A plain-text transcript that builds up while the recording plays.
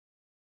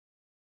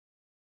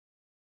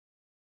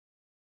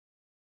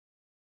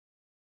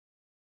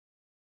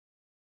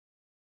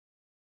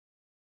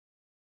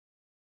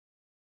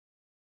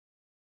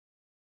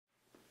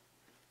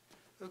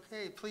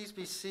Okay, please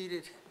be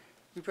seated.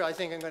 You probably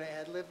think I'm going to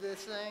ad-lib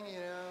this thing,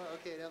 you know?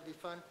 Okay, that'll be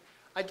fun.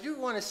 I do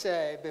want to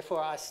say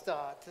before I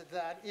start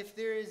that if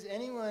there is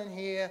anyone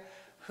here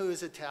who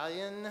is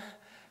Italian,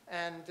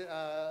 and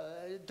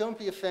don't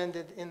be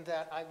offended in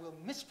that I will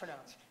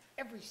mispronounce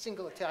every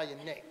single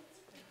Italian name.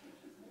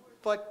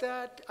 But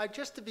that,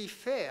 just to be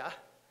fair,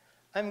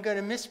 I'm going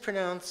to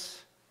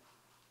mispronounce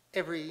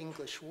every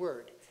English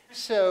word.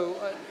 So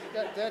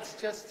that's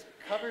just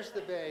covers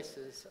the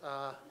bases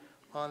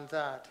on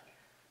that.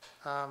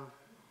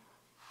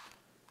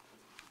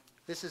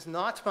 This is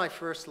not my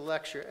first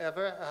lecture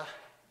ever.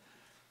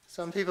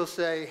 Some people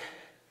say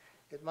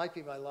it might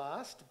be my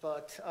last,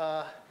 but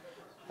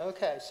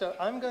okay, so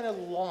I'm going to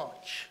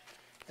launch,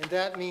 and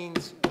that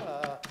means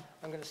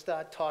I'm going to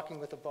start talking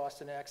with a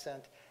Boston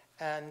accent,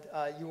 and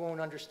you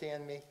won't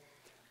understand me.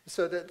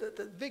 So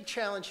the big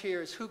challenge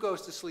here is who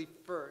goes to sleep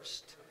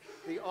first,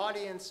 the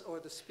audience or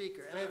the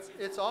speaker. And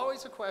it's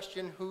always a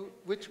question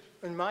which,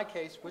 in my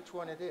case, which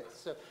one it is.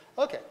 So,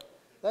 okay,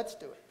 let's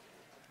do it.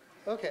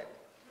 Okay.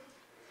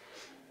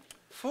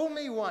 Fool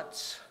me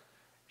once,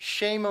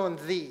 shame on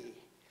thee.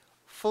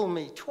 Fool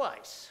me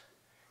twice,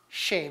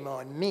 shame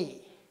on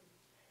me.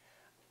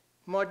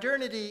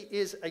 Modernity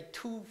is a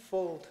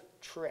twofold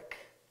trick.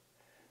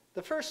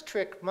 The first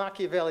trick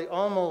Machiavelli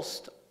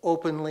almost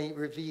openly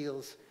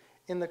reveals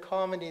in the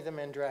comedy The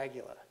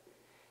Mandragola.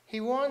 He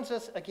warns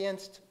us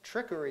against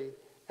trickery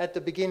at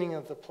the beginning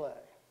of the play.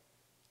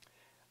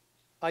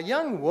 A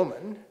young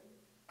woman,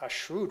 a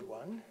shrewd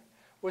one,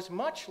 was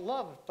much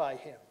loved by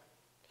him,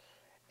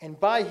 and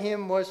by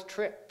him was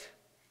tricked,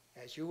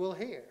 as you will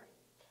hear.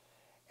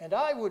 And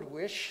I would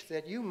wish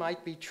that you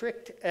might be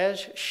tricked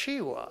as she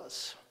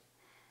was.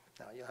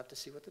 Now you'll have to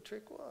see what the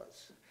trick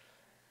was.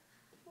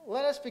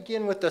 Let us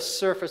begin with the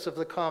surface of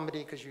the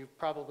comedy, because you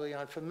probably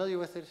aren't familiar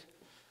with it.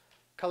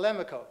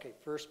 Calemico, okay,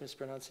 first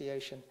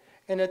mispronunciation.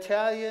 An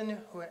Italian,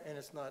 and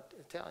it's not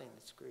Italian,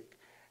 it's Greek.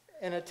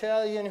 An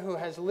Italian who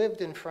has lived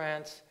in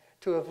France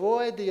to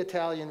avoid the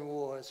Italian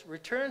wars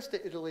returns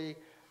to Italy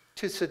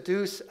to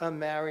seduce a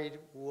married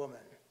woman,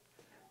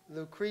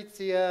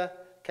 Lucrezia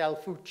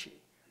Calfucci,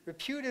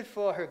 reputed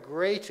for her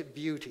great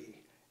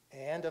beauty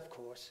and, of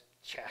course,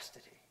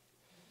 chastity.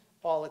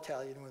 All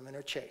Italian women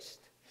are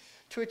chaste.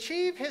 To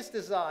achieve his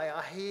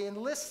desire, he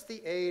enlists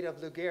the aid of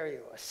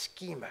Lugerio, a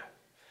schemer,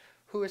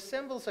 who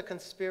assembles a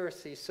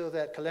conspiracy so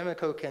that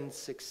Calemico can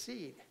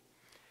succeed.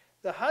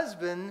 The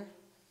husband,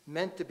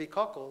 meant to be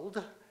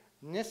cuckold,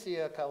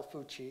 Niccia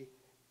Calfucci,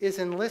 is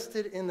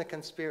enlisted in the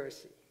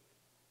conspiracy.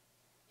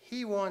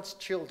 He wants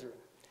children,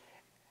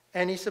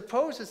 and he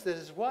supposes that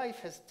his wife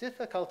has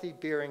difficulty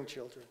bearing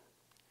children.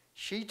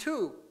 She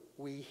too,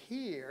 we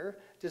hear,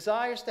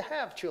 desires to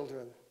have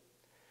children.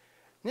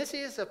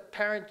 Nicia's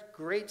apparent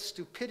great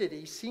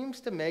stupidity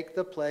seems to make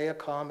the play a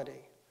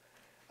comedy.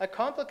 A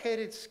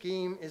complicated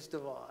scheme is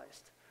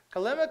devised.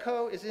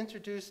 Calemico is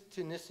introduced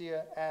to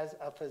Niccia as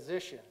a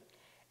physician,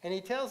 and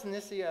he tells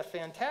Niccia a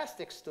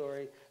fantastic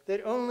story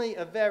that only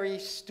a very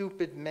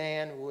stupid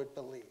man would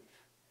believe.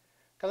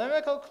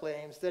 Calemico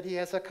claims that he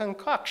has a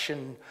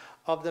concoction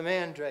of the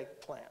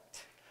mandrake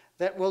plant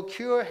that will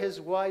cure his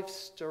wife's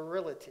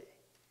sterility.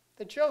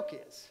 The joke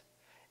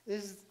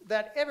is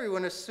that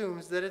everyone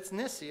assumes that it's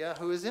Niccia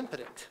who is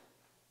impotent.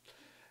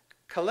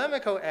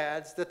 Calemico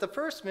adds that the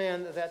first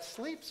man that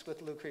sleeps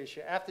with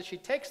Lucrezia after she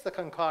takes the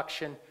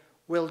concoction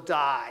will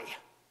die.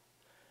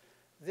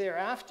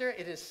 Thereafter,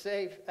 it is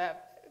safe,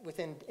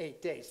 within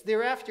 8 days.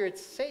 Thereafter,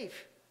 it's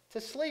safe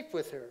to sleep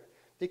with her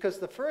because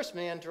the first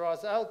man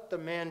draws out the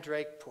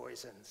mandrake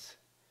poisons.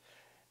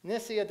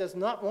 Niccia does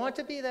not want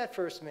to be that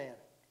first man,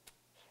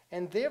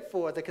 and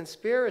therefore the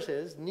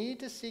conspirators need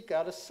to seek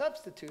out a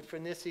substitute for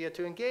Niccia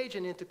to engage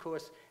in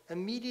intercourse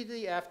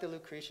immediately after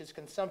Lucrezia's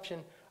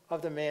consumption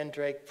of the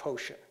mandrake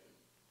potion.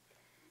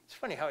 It's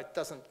funny how it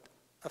doesn't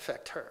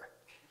affect her.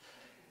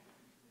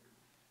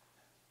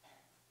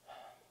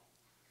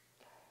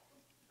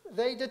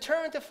 They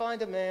determine to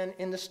find a man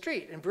in the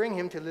street and bring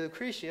him to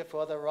Lucrezia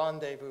for the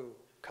rendezvous.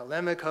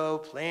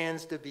 Calemico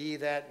plans to be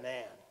that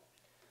man.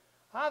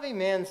 Harvey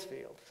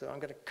Mansfield, so I'm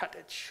going to cut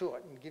it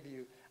short and give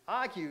you,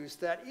 argues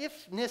that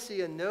if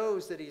Niccia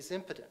knows that he's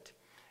impotent,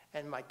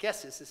 and my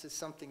guess is this is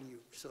something you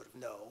sort of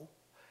know,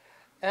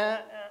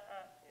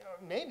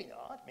 maybe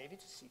not, maybe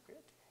it's a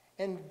secret,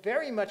 and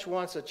very much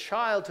wants a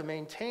child to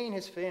maintain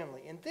his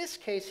family. In this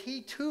case,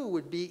 he too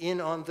would be in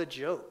on the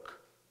joke.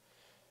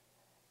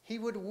 He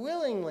would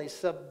willingly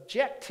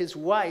subject his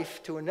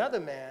wife to another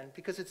man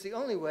because it's the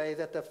only way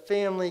that the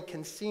family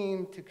can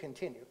seem to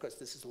continue. Of course,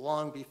 this is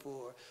long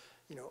before,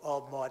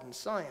 all modern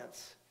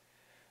science.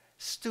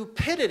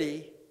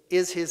 Stupidity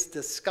is his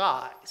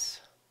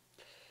disguise.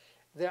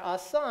 There are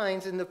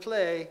signs in the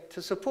play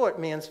to support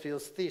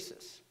Mansfield's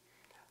thesis.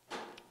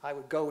 I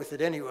would go with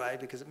it anyway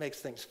because it makes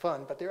things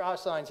fun, but there are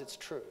signs it's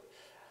true.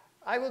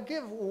 I will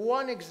give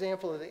one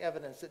example of the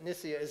evidence that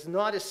Niccia is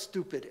not as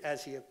stupid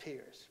as he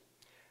appears.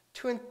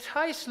 To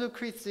entice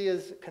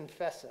Lucrezia's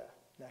confessor,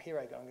 now here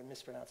I go, I'm going to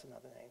mispronounce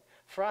another name,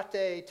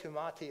 Frate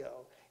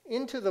Tomatio,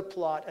 into the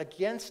plot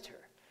against her,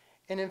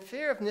 and in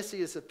fear of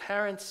Nicia's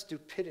apparent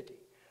stupidity,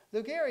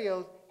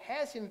 Lugero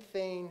has him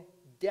feign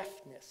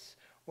deafness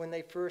when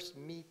they first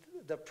meet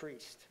the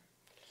priest.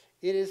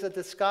 It is a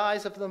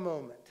disguise of the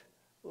moment.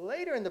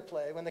 Later in the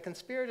play, when the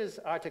conspirators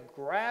are to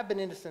grab an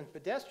innocent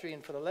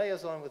pedestrian for the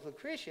liaison with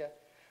Lucretia,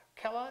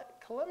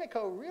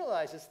 Calimico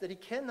realizes that he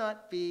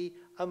cannot be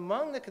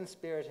among the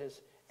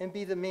conspirators and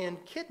be the man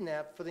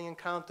kidnapped for the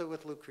encounter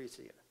with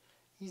Lucretia.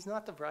 He's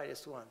not the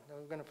brightest one,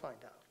 we're going to find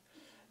out.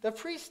 The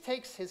priest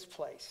takes his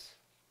place.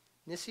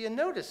 Nicia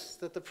notices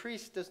that the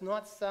priest does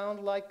not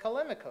sound like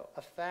Calimico,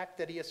 a fact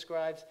that he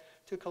ascribes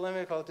to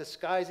Calimico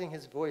disguising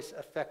his voice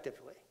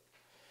effectively.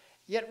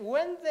 Yet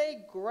when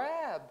they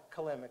grab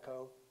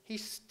Calimico, he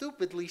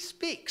stupidly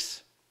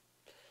speaks.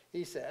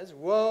 He says,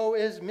 "Woe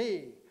is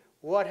me,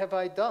 what have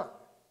I done?"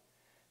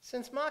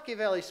 Since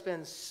Machiavelli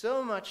spends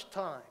so much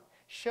time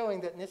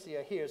showing that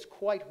Nicia hears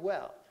quite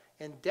well,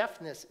 and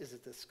deafness is a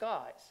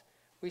disguise,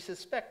 we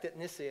suspect that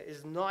Nicia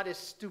is not as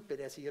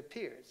stupid as he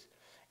appears.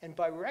 And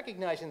by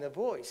recognizing the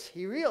voice,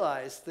 he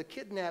realized the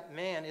kidnapped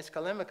man is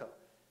Calimico.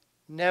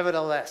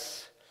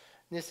 Nevertheless,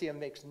 Nicia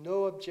makes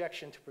no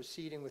objection to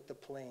proceeding with the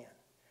plan.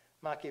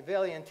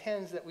 Machiavelli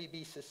intends that we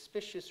be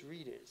suspicious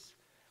readers.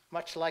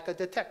 Much like a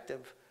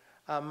detective,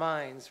 our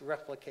minds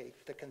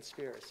replicate the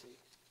conspiracy.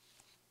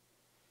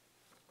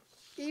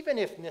 Even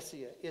if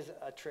Nicia is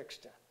a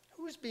trickster,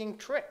 who's being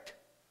tricked?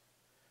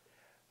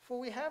 For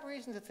we have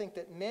reason to think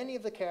that many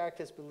of the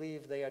characters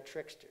believe they are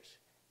tricksters.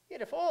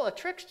 Yet if all are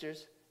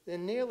tricksters,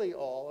 then nearly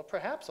all, or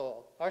perhaps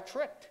all, are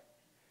tricked.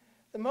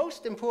 The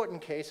most important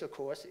case, of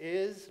course,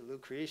 is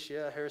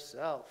Lucretia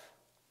herself.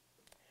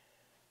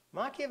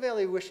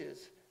 Machiavelli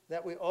wishes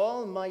that we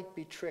all might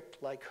be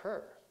tricked like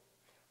her.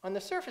 On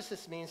the surface,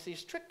 this means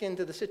she's tricked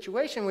into the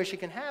situation where she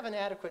can have an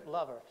adequate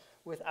lover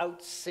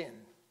without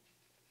sin.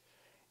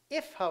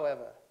 If,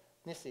 however,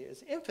 Nicia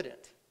is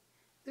impotent,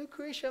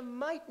 Lucretia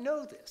might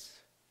know this.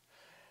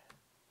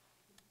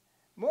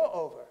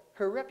 Moreover,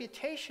 her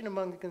reputation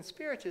among the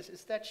conspirators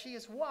is that she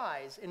is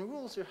wise and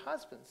rules her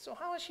husband. So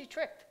how is she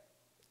tricked?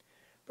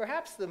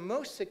 Perhaps the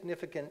most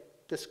significant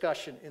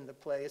discussion in the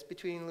play is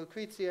between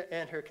Lucretia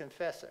and her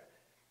confessor.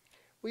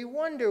 We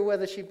wonder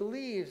whether she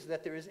believes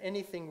that there is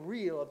anything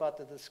real about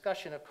the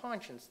discussion of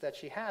conscience that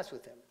she has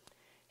with him.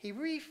 He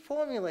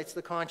reformulates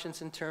the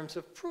conscience in terms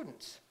of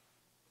prudence.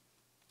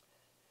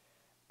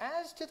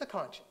 As to the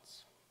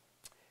conscience,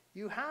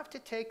 you have to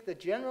take the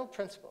general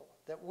principle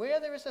that where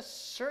there is a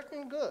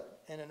certain good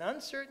and an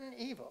uncertain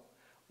evil,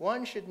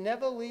 one should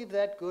never leave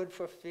that good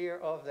for fear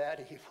of that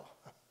evil.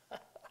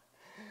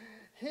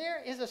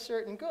 Here is a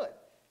certain good,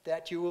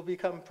 that you will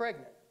become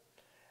pregnant.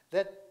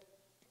 That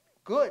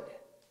good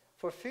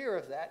for fear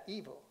of that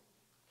evil.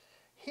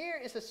 Here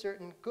is a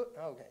certain good,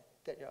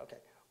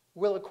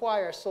 will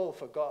acquire a soul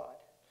for God.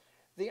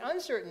 The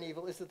uncertain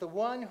evil is that the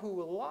one who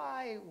will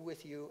lie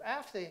with you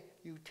after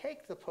you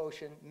take the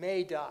potion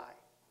may die.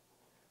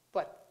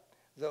 But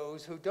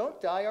those who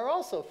don't die are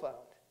also found.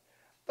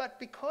 But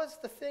because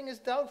the thing is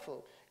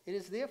doubtful, it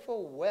is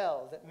therefore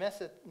well that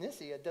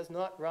Nicia does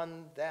not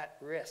run that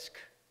risk.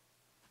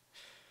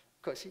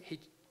 Of course,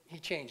 he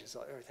changes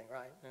everything,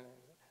 right?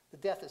 The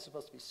death is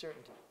supposed to be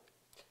certainty.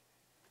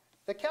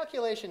 The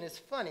calculation is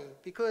funny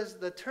because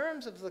the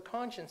terms of the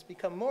conscience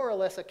become more or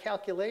less a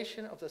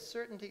calculation of the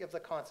certainty of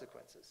the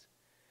consequences.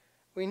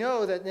 We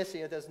know that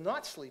Nicia does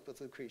not sleep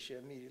with Lucretia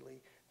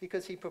immediately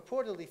because he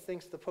purportedly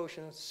thinks the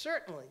potion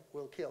certainly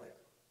will kill him.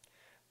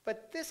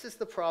 But this is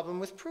the problem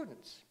with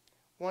prudence.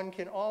 One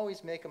can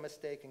always make a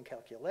mistake in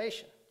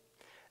calculation.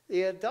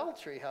 The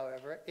adultery,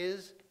 however,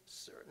 is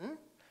certain,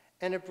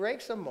 and it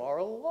breaks a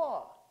moral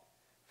law.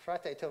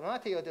 Frate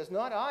Tomatio does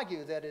not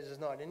argue that it is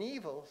not an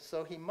evil,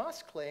 so he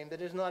must claim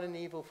that it is not an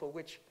evil for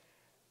which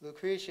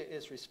Lucretia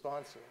is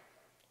responsible.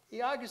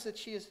 He argues that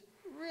she is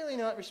really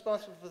not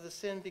responsible for the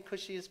sin because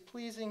she is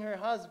pleasing her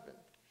husband.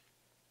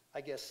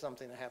 I guess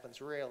something that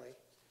happens rarely.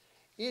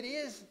 It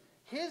is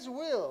his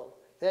will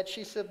that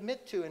she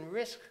submit to and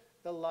risk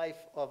the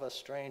life of a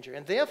stranger,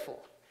 and therefore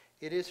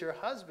it is her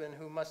husband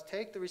who must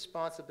take the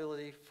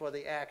responsibility for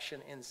the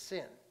action in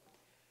sin.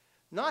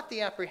 Not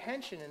the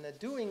apprehension and the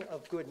doing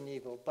of good and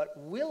evil, but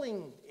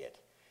willing it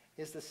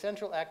is the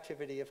central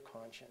activity of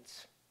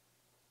conscience.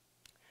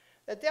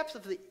 The depth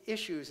of the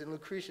issues in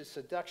Lucretia's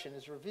seduction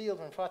is revealed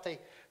when Frate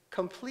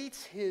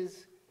completes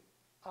his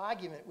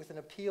argument with an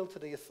appeal to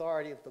the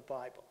authority of the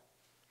Bible,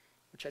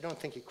 which I don't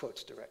think he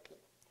quotes directly.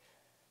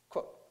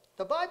 Quote,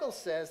 "The Bible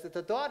says that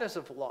the daughters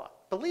of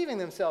Lot, believing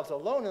themselves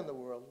alone in the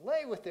world,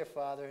 lay with their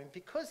father, and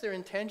because their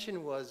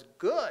intention was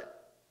good,"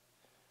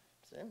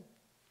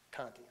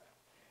 Kantian,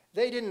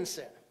 "they didn't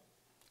sin."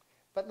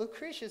 But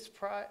Lucretia's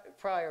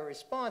prior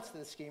response to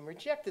the scheme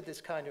rejected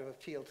this kind of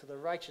appeal to the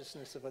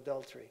righteousness of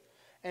adultery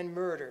and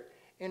murder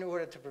in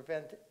order to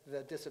prevent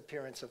the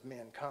disappearance of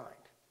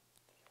mankind.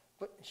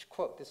 But,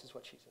 quote, this is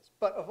what she says,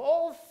 "But of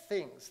all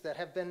things that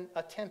have been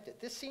attempted,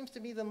 this seems to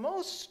me the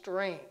most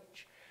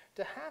strange,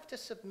 to have to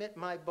submit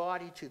my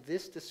body to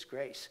this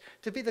disgrace,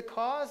 to be the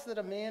cause that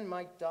a man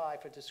might die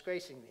for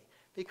disgracing me.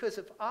 Because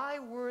if I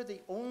were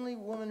the only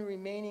woman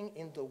remaining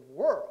in the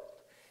world,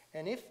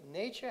 And if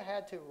nature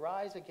had to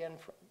rise again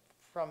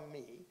from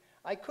me,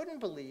 I couldn't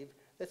believe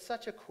that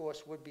such a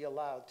course would be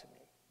allowed to me.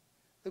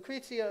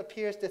 Lucrezia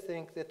appears to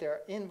think that there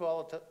are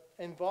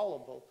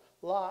inviolable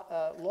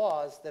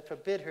laws that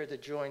forbid her to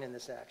join in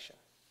this action.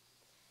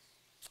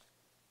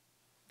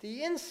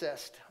 The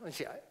incest,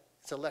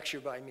 it's a lecture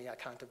by me, I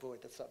can't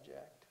avoid the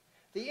subject.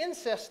 The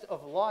incest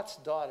of Lot's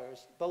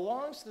daughters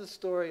belongs to the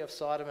story of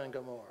Sodom and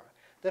Gomorrah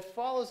that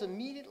follows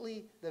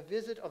immediately the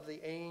visit of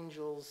the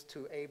angels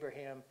to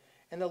Abraham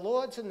and the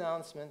Lord's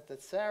announcement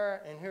that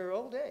Sarah, in her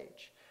old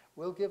age,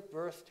 will give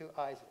birth to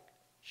Isaac.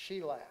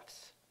 She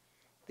laughs.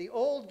 The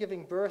old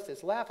giving birth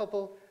is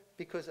laughable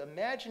because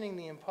imagining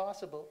the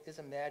impossible is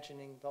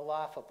imagining the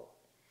laughable.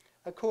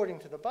 According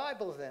to the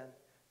Bible, then,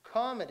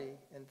 comedy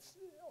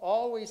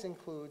always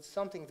includes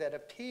something that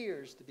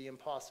appears to be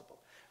impossible.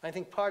 I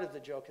think part of the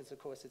joke is, of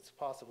course, it's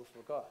possible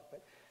for God.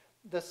 But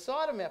the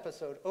Sodom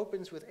episode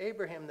opens with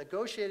Abraham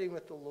negotiating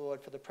with the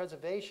Lord for the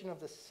preservation of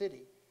the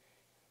city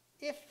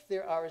if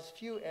there are as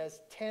few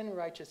as 10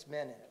 righteous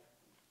men in it.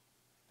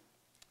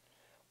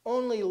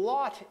 Only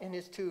Lot and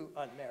his 2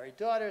 unmarried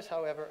daughters,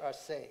 however, are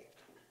saved.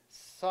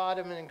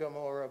 Sodom and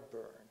Gomorrah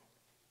burn.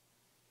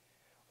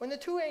 When the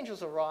 2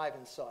 angels arrive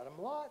in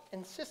Sodom, Lot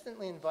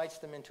insistently invites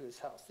them into his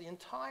house. The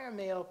entire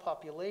male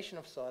population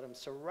of Sodom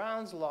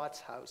surrounds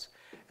Lot's house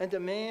and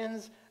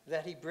demands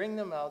that he bring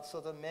them out so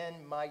the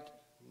men might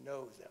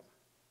know them.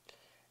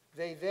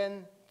 They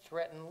then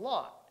threaten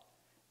Lot.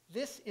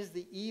 This is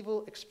the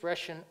evil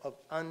expression of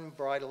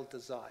unbridled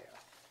desire.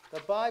 The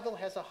Bible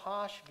has a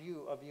harsh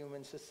view of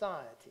human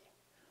society.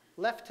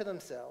 Left to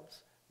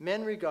themselves,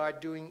 men regard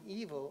doing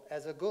evil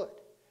as a good.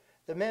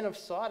 The men of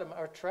Sodom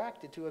are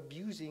attracted to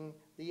abusing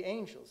the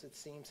angels, it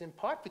seems, in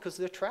part because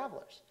they're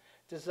travelers.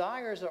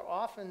 Desires are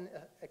often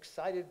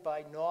excited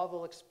by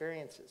novel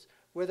experiences,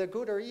 whether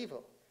good or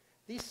evil.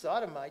 These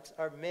Sodomites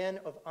are men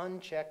of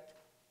unchecked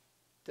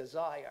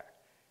desire.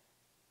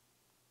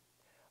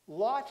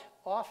 Lot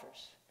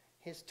offers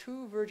his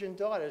 2 virgin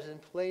daughters in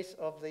place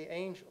of the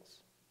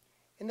angels.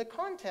 In the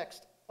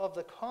context of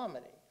the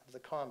comedy,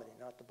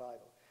 not the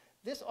Bible,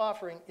 this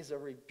offering is a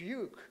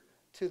rebuke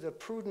to the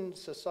prudent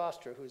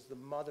Sesostra, who is the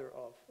mother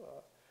of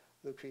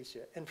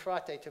Lucrezia, and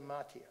frate to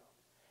Matteo.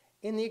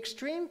 In the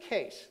extreme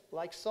case,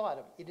 like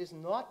Sodom, it is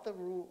not the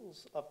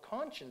rules of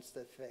conscience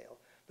that fail,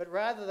 but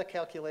rather the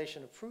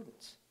calculation of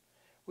prudence.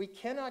 We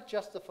cannot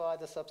justify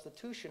the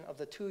substitution of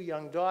the 2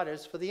 young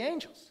daughters for the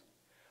angels.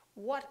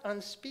 What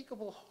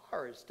unspeakable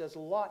horrors does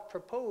Lot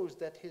propose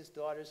that his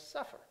daughters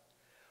suffer?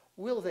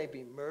 Will they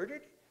be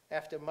murdered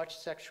after much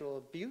sexual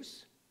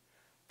abuse?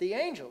 The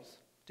angels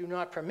do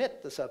not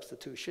permit the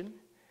substitution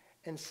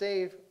and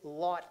save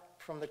Lot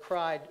from the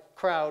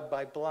crowd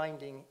by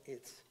blinding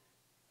its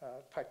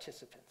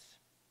participants.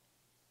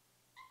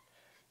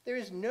 There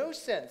is no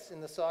sense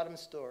in the Sodom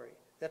story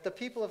that the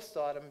people of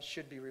Sodom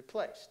should be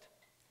replaced.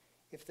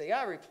 If they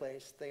are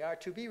replaced, they are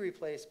to be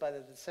replaced by the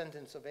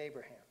descendants of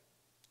Abraham.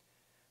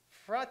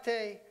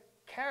 Frate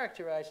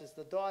characterizes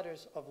the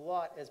daughters of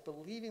Lot as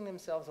believing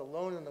themselves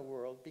alone in the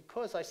world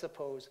because, I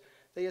suppose,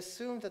 they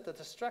assume that the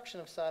destruction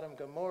of Sodom and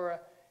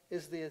Gomorrah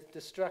is the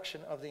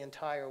destruction of the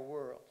entire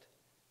world.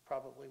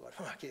 Probably what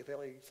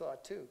Machiavelli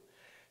thought too.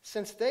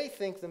 Since they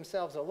think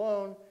themselves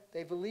alone,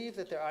 they believe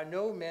that there are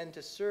no men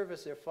to serve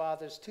as their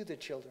fathers to the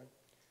children.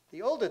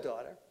 The older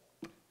daughter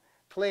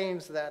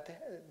claims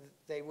that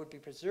they would be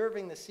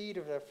preserving the seed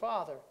of their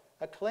father,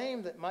 a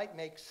claim that might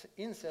make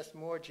incest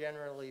more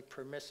generally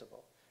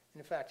permissible.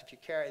 In fact, if you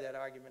carry that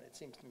argument, it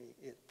seems to me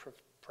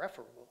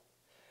preferable.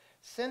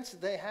 Since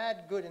they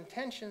had good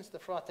intentions, the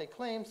frate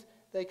claims,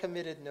 they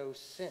committed no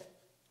sin.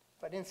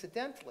 But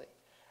incidentally,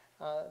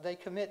 they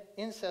commit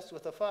incest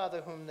with a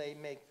father whom they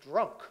make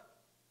drunk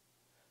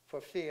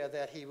for fear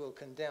that he will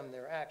condemn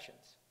their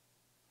actions.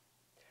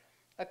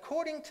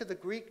 According to the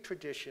Greek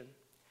tradition,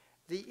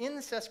 the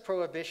incest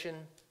prohibition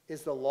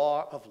is the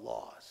law of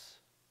laws.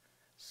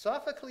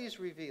 Sophocles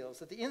reveals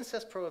that the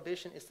incest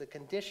prohibition is the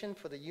condition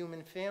for the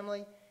human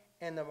family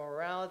and the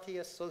morality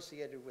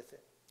associated with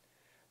it.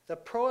 The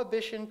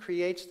prohibition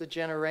creates the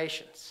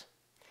generations,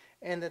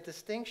 and the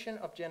distinction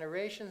of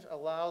generations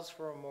allows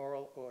for a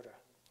moral order.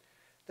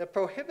 The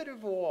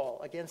prohibitive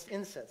wall against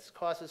incest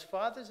causes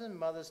fathers and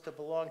mothers to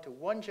belong to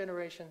one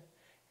generation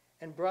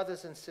and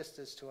brothers and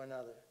sisters to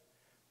another.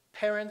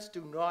 Parents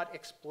do not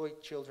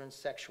exploit children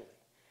sexually,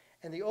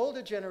 and the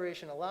older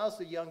generation allows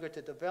the younger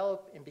to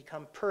develop and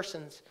become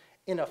persons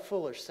in a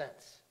fuller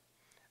sense.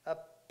 A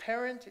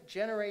parent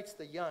generates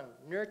the young,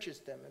 nurtures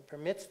them, and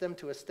permits them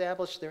to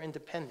establish their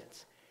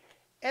independence.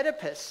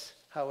 Oedipus,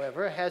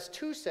 however, has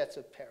 2 sets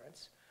of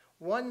parents,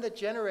 one that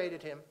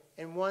generated him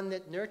and one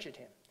that nurtured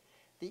him.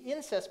 The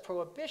incest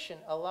prohibition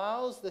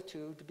allows the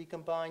 2 to be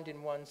combined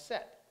in one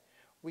set.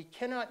 We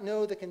cannot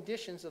know the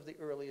conditions of the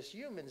earliest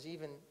humans,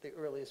 even the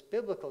earliest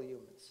biblical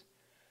humans.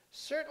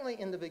 Certainly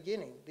in the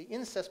beginning, the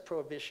incest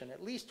prohibition,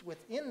 at least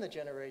within the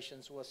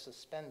generations, was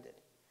suspended.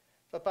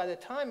 But by the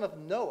time of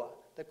Noah,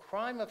 the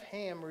crime of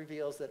Ham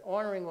reveals that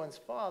honoring one's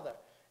father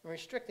and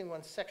restricting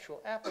one's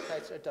sexual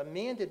appetites are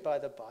demanded by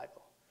the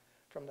Bible.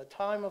 From the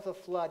time of the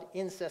flood,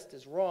 incest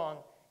is wrong,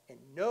 and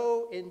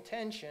no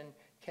intention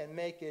can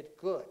make it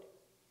good.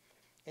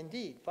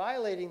 Indeed,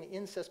 violating the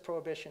incest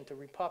prohibition to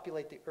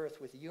repopulate the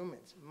earth with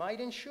humans might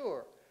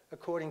ensure,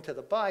 according to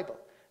the Bible,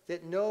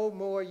 that no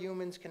more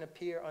humans can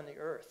appear on the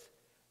earth.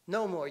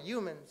 No more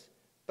humans,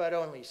 but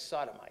only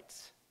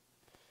sodomites.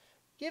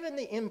 Given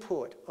the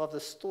import of the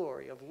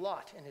story of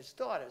Lot and his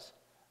daughters,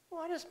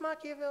 why does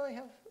Machiavelli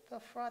have the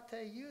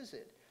frate use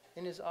it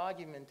in his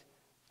argument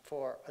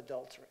for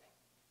adultery?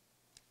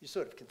 You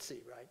sort of can see,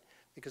 right?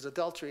 Because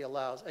adultery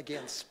allows,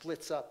 again,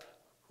 splits up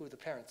who the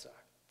parents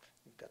are.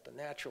 You've got the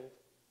natural,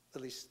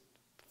 at least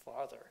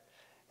father,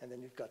 and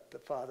then you've got the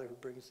father who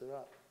brings it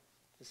up.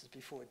 This is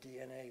before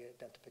DNA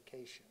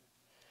identification.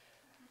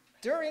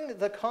 During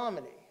the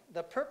comedy,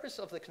 the purpose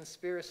of the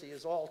conspiracy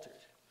is altered.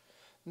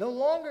 No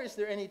longer is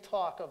there any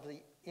talk of the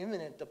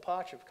imminent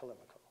departure of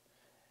Callimaco,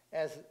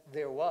 as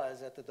there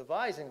was at the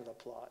devising of the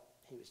plot.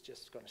 He was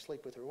just going to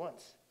sleep with her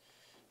once.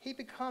 He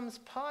becomes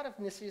part of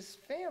Nicias'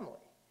 family.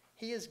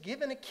 He is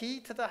given a key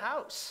to the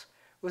house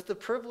with the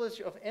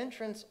privilege of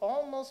entrance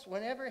almost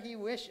whenever he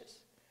wishes.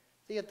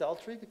 The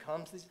adultery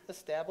becomes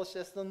established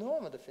as the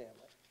norm of the family.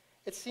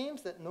 It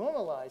seems that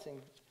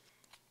normalizing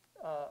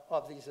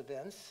of these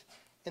events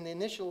in the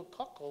initial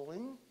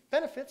cuckolding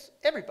benefits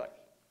everybody,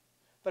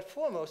 but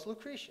foremost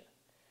Lucretia.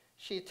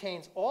 She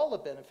attains all the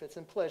benefits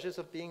and pleasures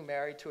of being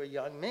married to a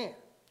young man.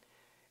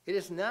 It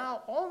is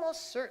now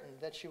almost certain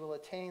that she will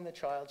attain the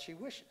child she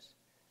wishes.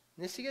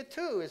 Nicia,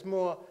 too, is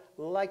more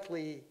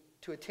likely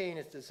to attain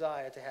his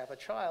desire to have a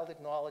child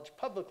acknowledged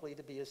publicly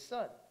to be his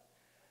son.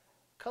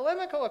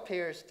 Callimaco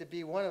appears to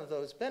be one of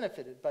those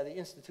benefited by the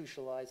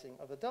institutionalizing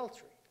of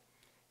adultery.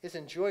 His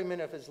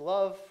enjoyment of his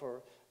love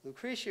for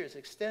Lucretia is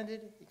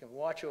extended. He can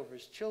watch over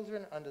his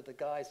children under the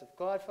guise of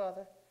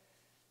godfather.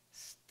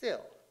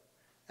 Still,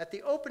 at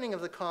the opening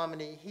of the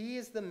comedy, he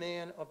is the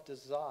man of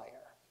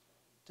desire.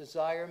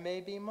 Desire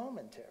may be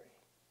momentary.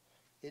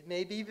 It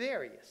may be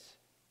various.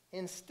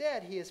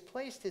 Instead, he has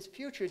placed his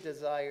future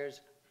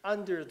desires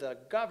under the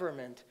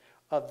government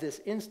of this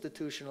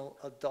institutional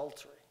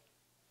adultery.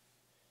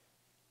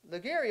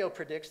 Logerio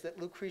predicts that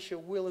Lucretia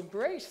will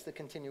embrace the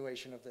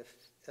continuation of the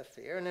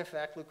affair, and in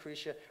fact,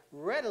 Lucretia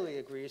readily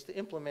agrees to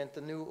implement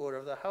the new order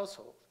of the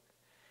household.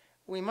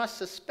 We must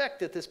suspect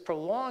that this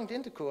prolonged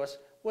intercourse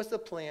was the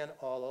plan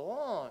all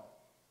along.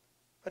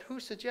 But who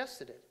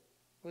suggested it?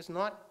 It was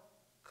not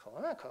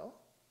Callimaco.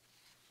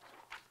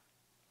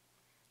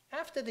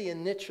 After the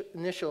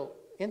initial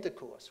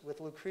intercourse with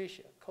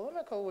Lucretia,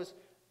 Callimaco was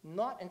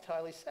not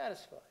entirely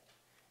satisfied,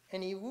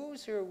 and he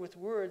woos her with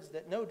words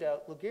that no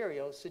doubt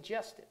Logerio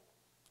suggested.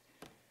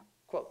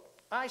 Quote,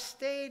 "I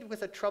stayed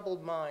with a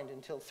troubled mind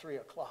until 3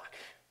 o'clock.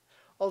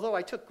 Although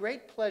I took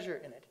great pleasure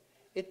in it,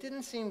 it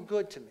didn't seem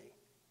good to me."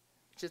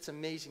 It's just an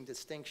amazing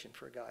distinction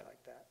for a guy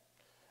like that.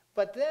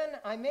 "But then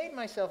I made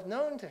myself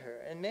known to her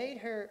and made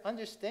her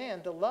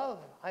understand the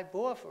love I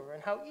bore for her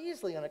and how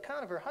easily, on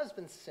account of her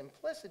husband's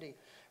simplicity,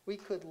 we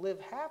could live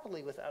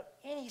happily without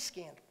any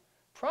scandal,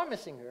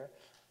 promising her,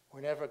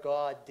 whenever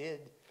God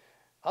did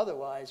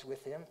otherwise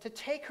with him, to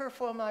take her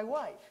for my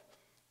wife.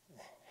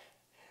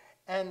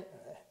 And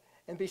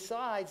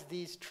besides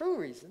these true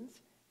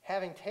reasons,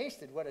 having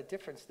tasted what a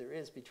difference there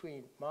is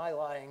between my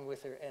lying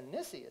with her and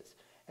Nicias,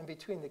 and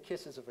between the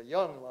kisses of a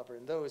young lover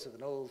and those of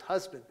an old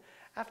husband,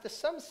 after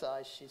some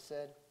sighs she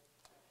said,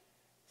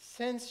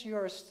 'Since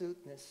your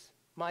astuteness,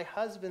 my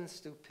husband's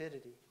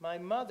stupidity, my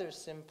mother's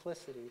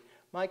simplicity,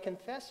 my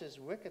confessor's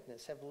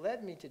wickedness have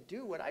led me to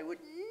do what I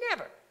would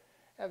never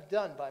have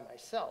done by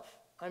myself,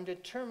 I'm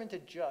determined to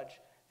judge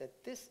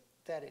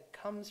that it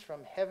comes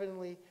from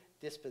heavenly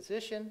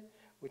disposition,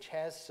 which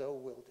has so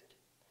willed it.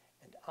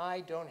 And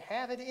I don't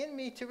have it in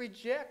me to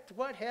reject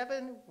what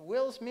heaven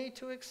wills me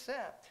to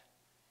accept.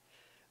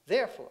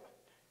 Therefore,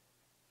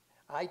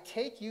 I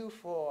take you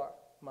for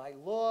my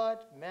Lord,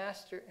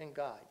 Master, and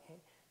guide."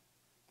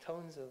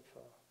 Tones of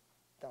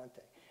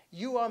Dante.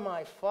 "You are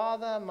my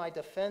father, my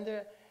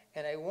defender,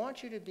 and I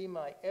want you to be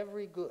my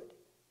every good.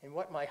 And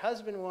what my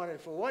husband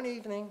wanted for one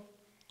evening,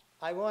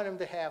 I want him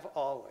to have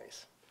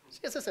always."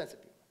 She has a sense of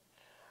humor.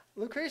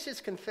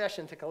 Lucretia's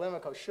confession to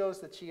Callimaco shows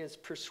that she is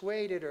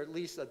persuaded, or at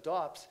least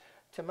adopts,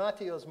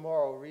 Timotteo's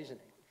moral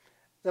reasoning.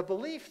 The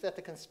belief that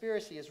the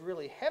conspiracy is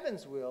really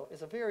heaven's will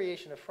is a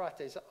variation of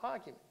Frate's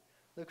argument.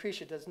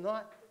 Lucretia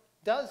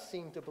does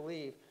seem to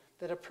believe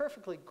that a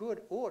perfectly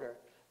good order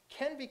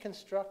can be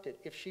constructed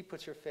if she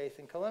puts her faith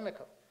in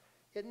Callimaco.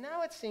 Yet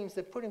now it seems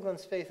that putting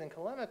one's faith in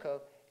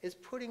Callimaco is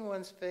putting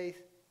one's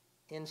faith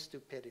in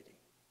stupidity.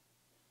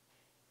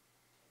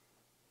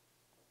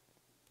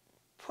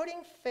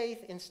 Putting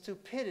faith in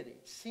stupidity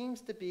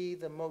seems to be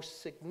the most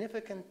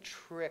significant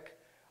trick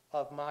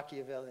of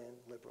Machiavellian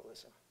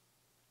liberalism.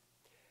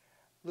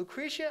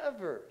 Lucretia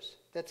avers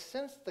that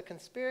since the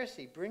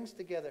conspiracy brings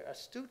together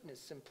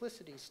astuteness,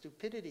 simplicity,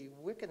 stupidity,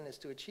 wickedness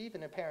to achieve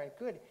an apparent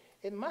good,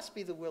 it must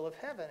be the will of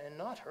heaven and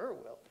not her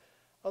will.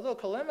 Although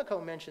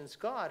Callimaco mentions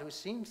God, who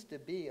seems to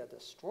be a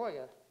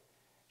destroyer,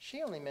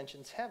 she only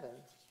mentions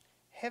heaven.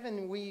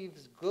 Heaven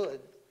weaves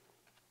good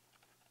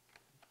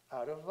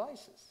out of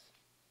vices.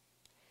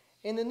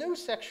 In the new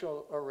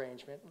sexual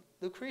arrangement,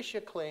 Lucretia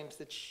claims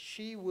that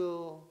she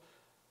will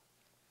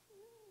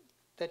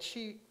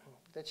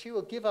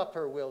give up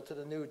her will to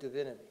the new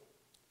divinity,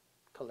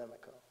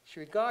 Calimico. She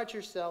regards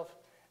herself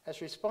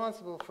as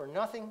responsible for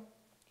nothing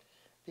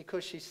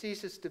because she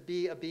ceases to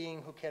be a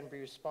being who can be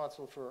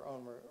responsible for her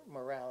own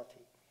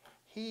morality.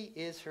 He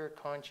is her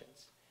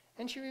conscience,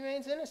 and she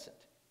remains innocent.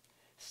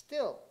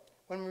 Still,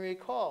 when we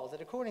recall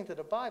that according to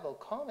the Bible,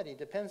 comedy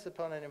depends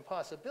upon an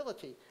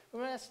impossibility, we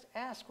must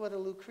ask whether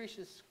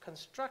Lucretia's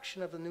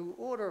construction of the new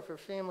order of her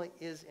family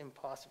is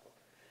impossible.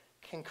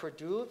 Can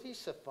credulity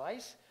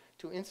suffice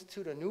to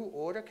institute a new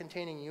order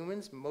containing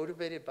humans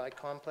motivated by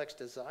complex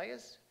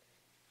desires?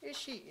 Is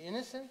she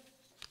innocent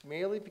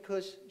merely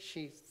because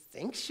she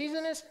thinks she's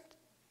innocent?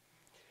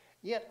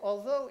 Yet,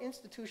 although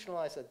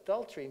institutionalized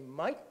adultery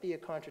might be a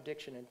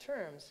contradiction in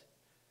terms,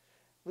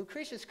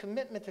 Lucretia's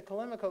commitment to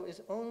Calimico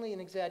is only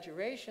an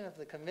exaggeration of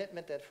the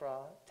commitment that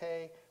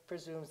Frate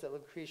presumes that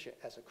Lucretia,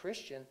 as a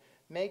Christian,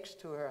 makes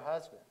to her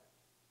husband.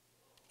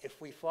 If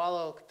we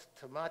follow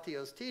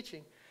Tommasio's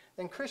teaching,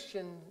 then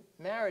Christian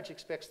marriage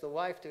expects the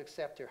wife to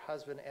accept her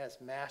husband as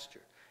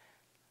master.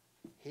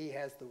 He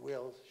has the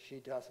will, she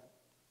doesn't.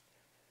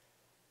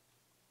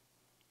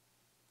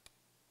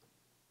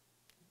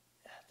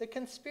 The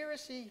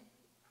conspiracy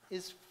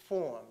is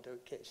formed.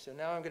 Okay, so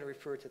now I'm going to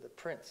refer to the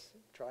prince,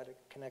 try to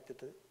connect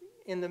it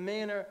in the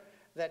manner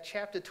that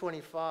chapter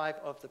 25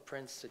 of the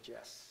prince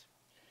suggests.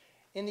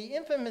 In the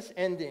infamous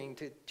ending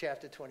to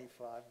chapter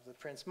 25 of the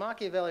prince,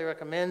 Machiavelli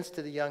recommends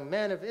to the young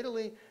men of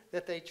Italy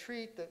that they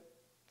treat the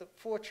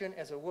fortune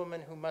as a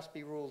woman who must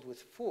be ruled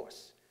with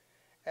force,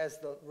 as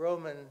the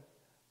Roman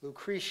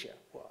Lucretia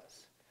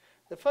was.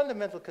 The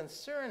fundamental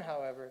concern,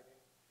 however,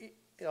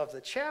 of the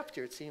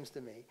chapter, it seems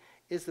to me,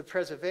 is the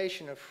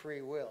preservation of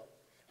free will.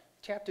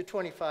 Chapter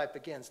 25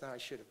 begins, now I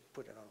should have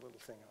put it on a little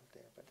thing up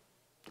there, but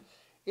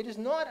it is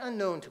not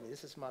unknown to me,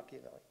 this is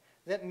Machiavelli,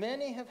 that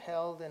many have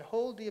held and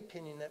hold the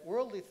opinion that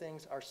worldly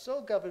things are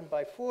so governed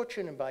by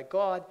fortune and by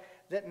God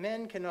that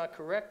men cannot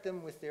correct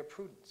them with their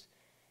prudence.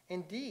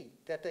 Indeed,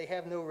 that they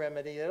have no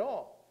remedy at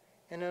all.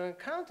 And on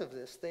account of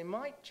this, they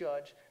might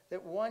judge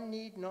that one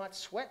need not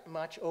sweat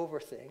much over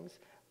things,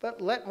 but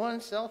let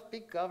oneself be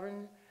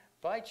governed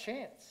by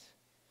chance.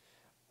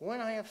 When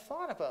I have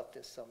thought about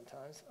this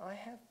sometimes, I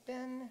have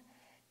been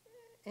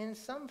in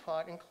some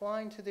part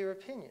inclined to their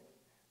opinion.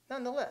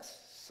 Nonetheless,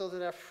 so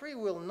that our free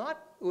will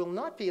will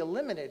not be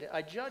eliminated,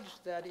 I judge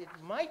that it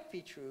might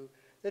be true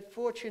that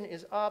fortune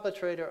is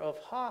arbitrator of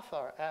half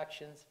our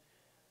actions,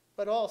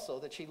 but also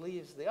that she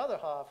leaves the other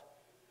half,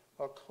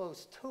 or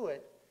close to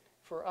it,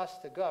 for us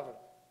to govern.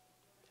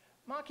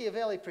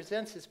 Machiavelli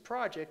presents his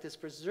project as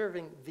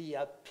preserving the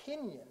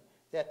opinion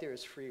that there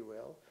is free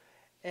will,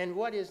 and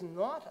what is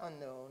not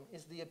unknown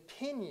is the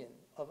opinion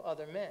of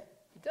other men.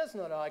 He does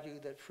not argue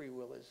that free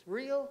will is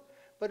real,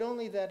 but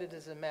only that it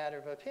is a matter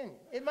of opinion.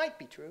 It might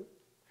be true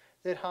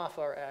that half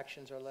our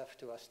actions are left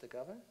to us to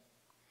govern.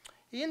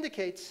 He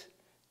indicates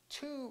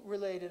two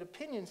related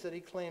opinions that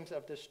he claims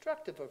are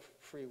destructive of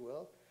free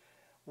will.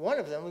 One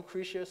of them,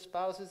 Lucretia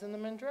espouses in the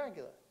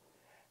Mandragola.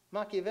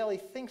 Machiavelli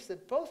thinks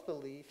that both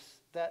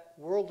beliefs that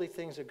worldly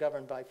things are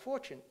governed by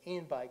fortune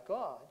and by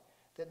God,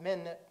 that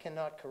men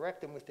cannot correct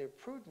them with their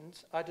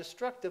prudence, are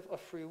destructive of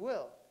free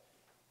will.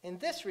 In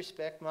this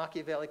respect,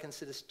 Machiavelli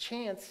considers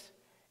chance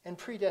and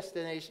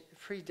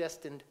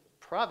predestined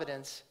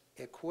providence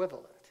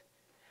equivalent.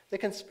 The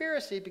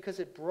conspiracy, because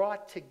it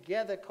brought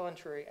together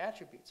contrary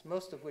attributes,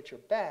 most of which are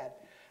bad,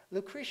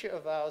 Lucretia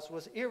avows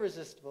was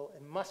irresistible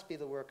and must be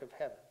the work of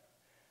heaven.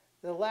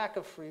 The lack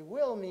of free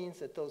will means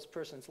that those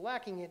persons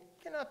lacking it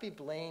cannot be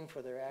blamed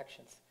for their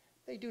actions.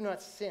 They do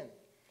not sin,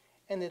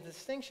 and the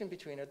distinction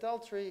between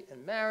adultery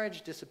and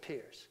marriage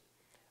disappears.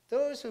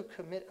 Those who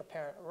commit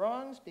apparent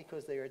wrongs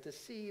because they are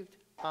deceived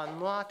are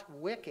not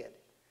wicked.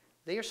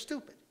 They are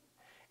stupid,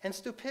 and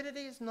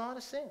stupidity is not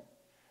a sin.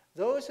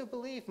 Those who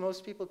believe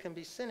most people can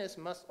be sinners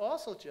must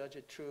also judge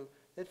it true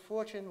that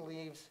fortune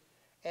leaves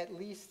at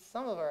least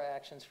some of our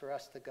actions for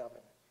us to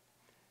govern.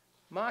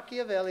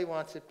 Machiavelli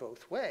wants it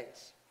both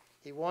ways.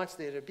 He wants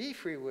there to be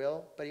free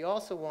will, but he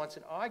also wants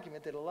an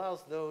argument that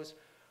allows those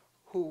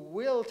who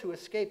will to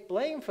escape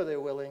blame for their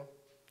willing.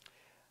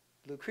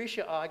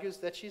 Lucretia argues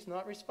that she's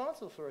not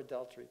responsible for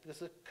adultery because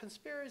the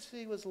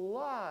conspiracy was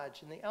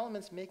large and the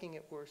elements making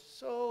it were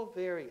so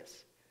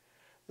various.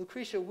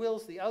 Lucretia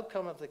wills the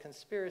outcome of the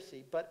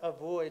conspiracy but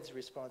avoids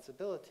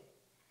responsibility.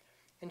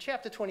 In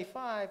chapter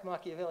 25,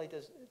 Machiavelli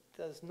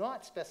does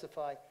not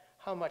specify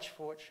how much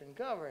fortune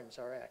governs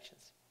our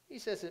actions. He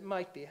says it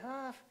might be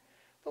half,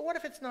 but what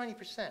if it's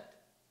 90%?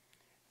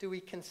 Do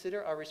we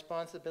consider our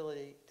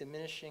responsibility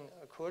diminishing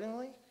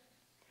accordingly?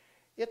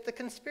 Yet the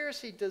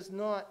conspiracy does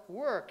not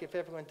work if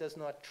everyone does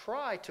not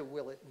try to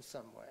will it in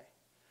some way.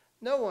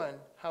 No one,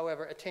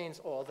 however, attains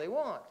all they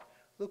want.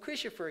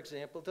 Lucretia, for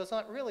example, does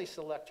not really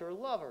select her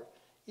lover,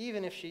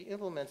 even if she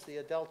implements the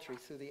adultery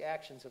through the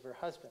actions of her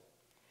husband.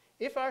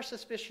 If our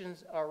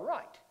suspicions are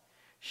right,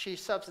 She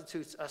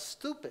substitutes a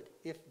stupid,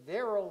 if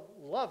virile,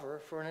 lover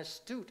for an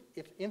astute,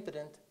 if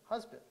impotent,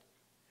 husband.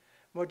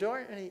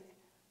 Modernity,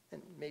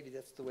 and maybe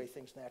that's the way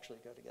things naturally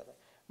go together.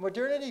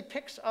 Modernity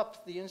picks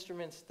up the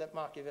instruments that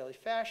Machiavelli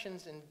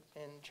fashions in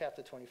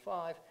chapter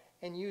 25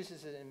 and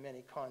uses it in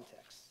many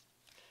contexts.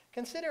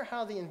 Consider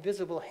how the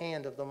invisible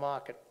hand of the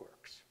market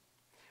works.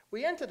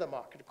 We enter the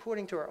market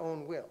according to our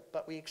own will,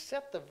 but we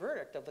accept the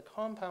verdict of the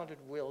compounded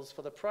wills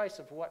for the price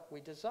of what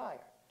we desire.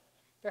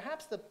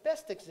 Perhaps the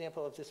best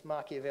example of this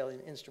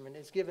Machiavellian instrument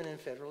is given in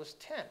Federalist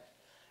 10,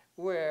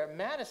 where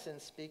Madison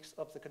speaks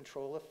of the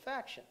control of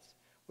factions,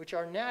 which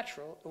are a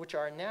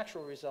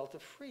natural result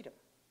of freedom.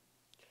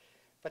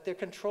 But they're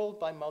controlled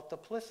by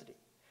multiplicity.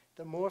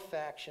 The more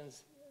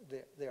factions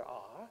there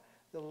are,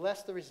 the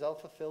less the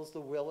result fulfills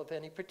the will of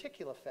any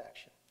particular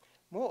faction.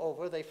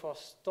 Moreover, they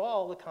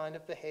forestall the kind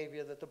of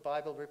behavior that the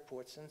Bible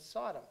reports in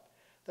Sodom.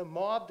 The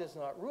mob does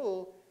not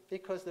rule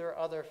because there are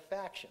other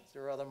factions,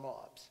 there are other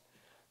mobs.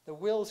 The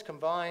wills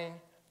combine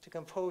to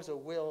compose a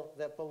will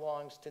that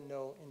belongs to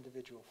no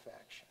individual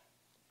faction.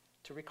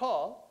 To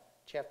recall,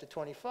 chapter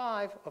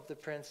 25 of The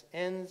Prince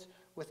ends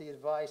with the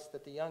advice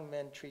that the young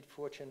men treat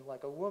fortune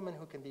like a woman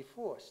who can be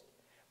forced.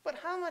 But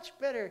how much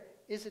better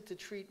is it to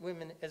treat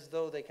women as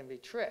though they can be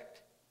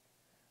tricked?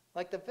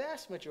 Like the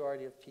vast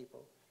majority of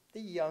people,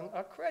 the young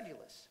are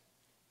credulous.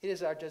 It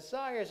is our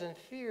desires and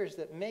fears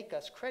that make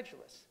us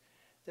credulous.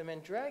 The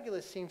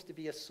Mandragola seems to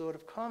be a sort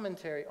of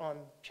commentary on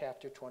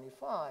chapter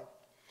 25.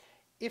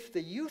 If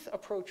the youth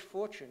approach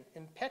fortune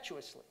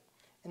impetuously,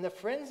 in the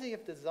frenzy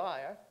of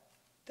desire,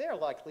 they're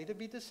likely to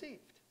be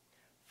deceived.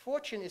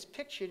 Fortune is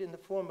pictured in the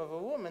form of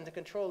a woman to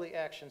control the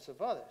actions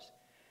of others.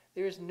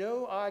 There is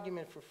no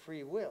argument for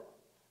free will.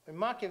 When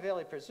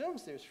Machiavelli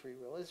presumes there's free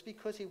will, it's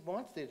because he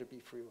wants there to be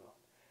free will.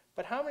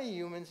 But how many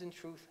humans in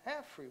truth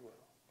have free will?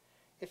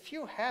 If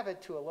few have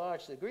it to a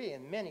large degree,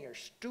 and many are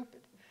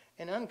stupid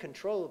and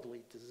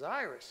uncontrollably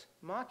desirous,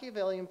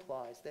 Machiavelli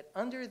implies that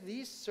under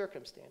these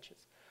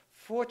circumstances,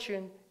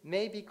 fortune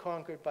may be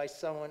conquered by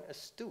someone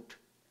astute.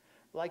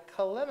 Like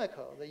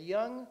Calemico, the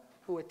young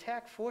who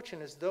attack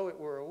fortune as though it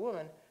were a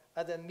woman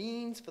are the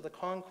means for the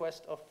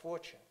conquest of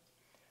fortune.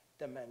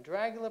 The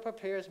Mandragola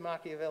prepares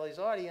Machiavelli's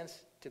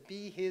audience to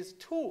be his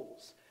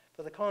tools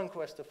for the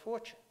conquest of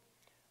fortune.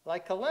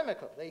 Like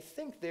Calemico, they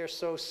think they're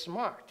so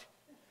smart,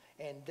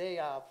 and they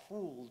are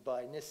fooled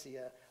by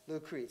Nisia,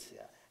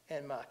 Lucrezia,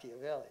 and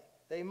Machiavelli.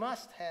 They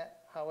must,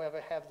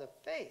 however, have the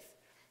faith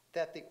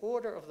that the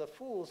order of the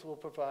fools will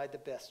provide the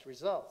best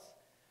results.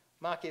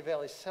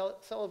 Machiavelli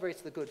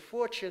celebrates the good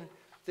fortune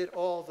that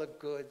all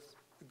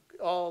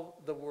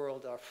the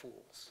world are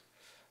fools.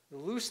 The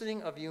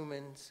loosening of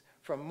humans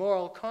from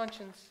moral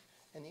conscience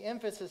and the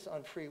emphasis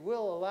on free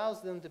will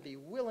allows them to be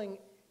willing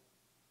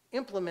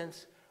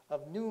implements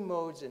of new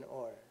modes and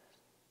orders.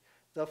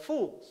 The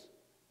fools,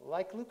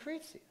 like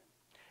Lucrezia,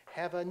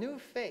 have a new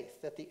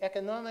faith that the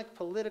economic,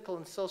 political,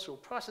 and social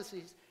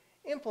processes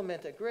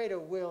implement a greater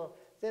will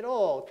that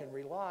all can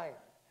rely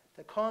on.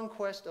 The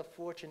conquest of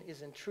fortune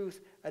is in truth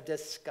a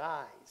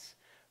disguise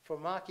for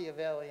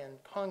Machiavellian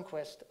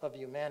conquest of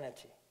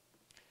humanity.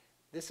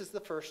 This is the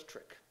first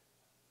trick.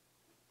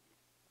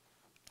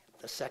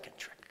 The second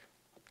trick.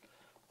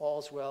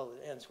 All's well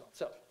that ends well.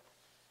 So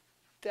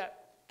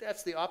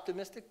that's the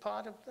optimistic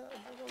part of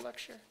the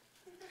lecture.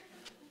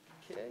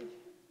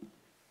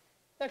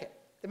 Okay.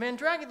 The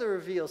Mandragola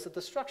reveals that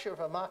the structure of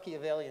a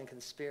Machiavellian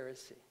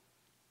conspiracy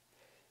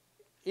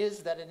is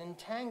that it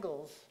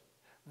entangles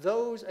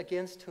those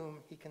against whom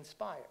he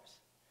conspires.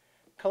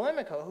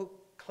 Calemico, who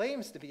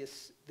claims to be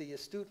the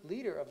astute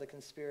leader of the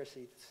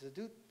conspiracy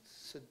to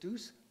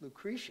seduce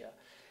Lucretia,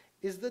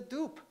 is the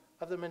dupe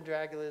of the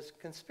Mandragola's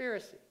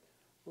conspiracy.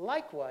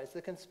 Likewise,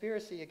 the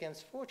conspiracy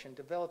against fortune,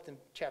 developed in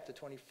chapter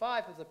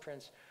 25 of The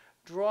Prince,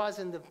 draws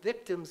in the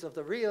victims of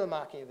the real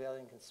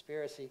Machiavellian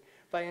conspiracy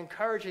by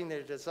encouraging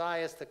their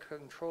desires to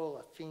control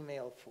a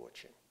female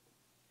fortune.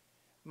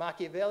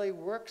 Machiavelli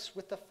works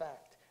with the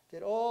fact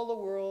that all the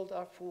world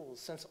are fools,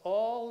 since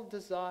all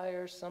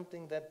desire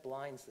something that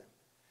blinds them.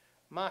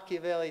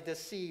 Machiavelli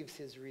deceives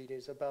his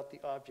readers about the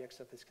objects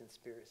of his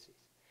conspiracies.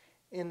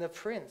 In The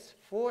Prince,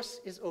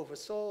 force is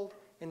oversold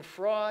and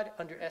fraud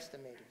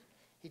underestimated.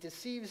 He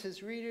deceives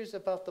his readers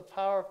about the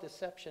power of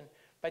deception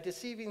by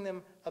deceiving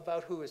them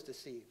about who is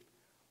deceived.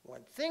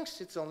 One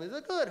thinks it's only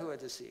the good who are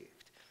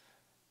deceived,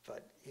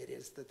 but it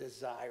is the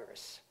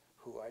desirous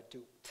who are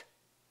duped.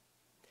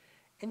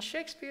 In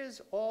Shakespeare's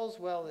All's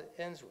Well That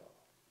Ends Well,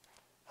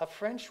 a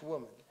French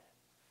woman,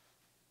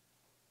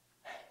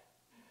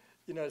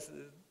 you know,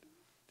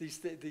 these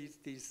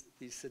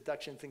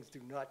seduction things do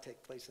not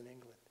take place in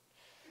England.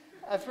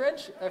 A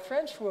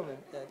French woman,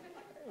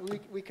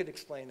 we could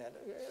explain that.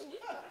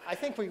 I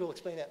think we will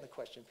explain that in the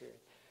question period.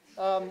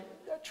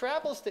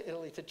 Travels to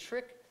Italy to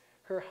trick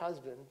her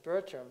husband,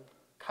 Bertram,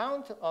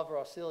 Count of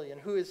Rossillon,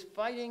 who is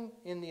fighting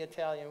in the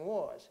Italian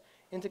wars,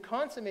 into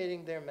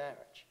consummating their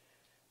marriage.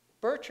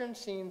 Bertram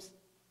seems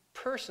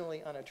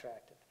personally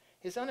unattractive.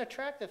 His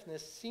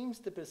unattractiveness seems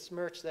to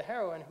besmirch the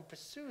heroine who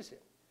pursues him.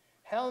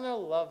 Helena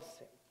loves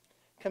him.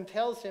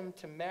 compels him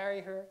to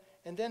marry her,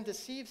 and then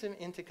deceives him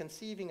into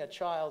conceiving a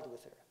child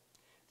with her.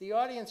 The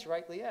audience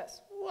rightly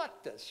asks,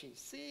 what does she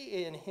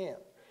see in him?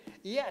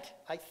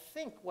 Yet, I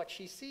think what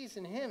she sees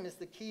in him is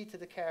the key to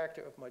the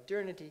character of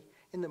modernity,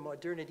 in the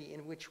modernity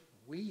in which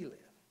we live.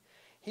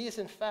 He is,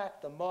 in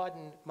fact, the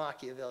modern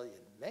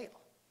Machiavellian male.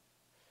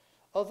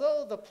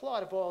 Although the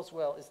plot of All's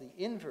Well is the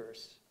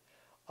inverse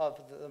of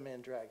the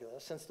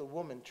Mandragola, since the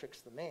woman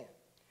tricks the man,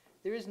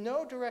 there is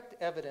no direct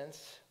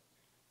evidence,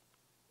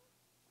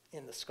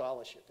 in the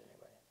scholarship anyway,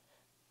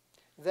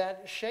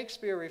 that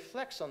Shakespeare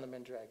reflects on the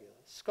Mandragola.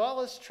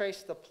 Scholars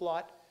trace the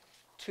plot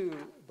to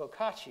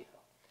Boccaccio.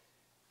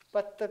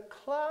 But the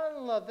clown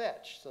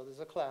Riage, so there's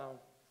a clown,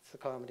 it's a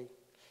comedy,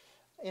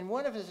 in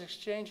one of his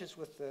exchanges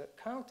with the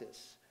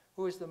Countess,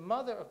 who is the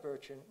mother of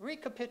Bertrand,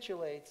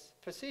 recapitulates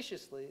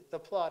facetiously the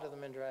plot of the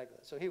Mandragola.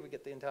 So here we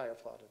get the entire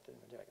plot of the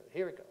Mandragola.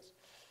 Here it goes.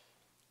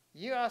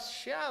 You are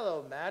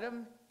shallow,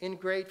 madam, in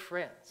great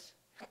friends,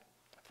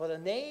 for the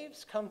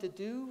knaves come to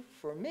do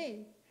for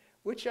me,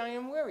 which I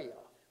am weary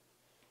of.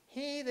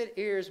 He that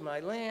ears my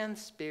land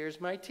spares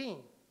my team,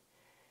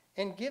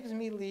 and gives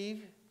me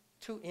leave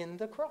to in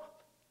the crop.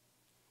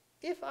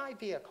 If I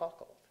be a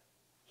cuckold,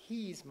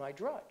 he's my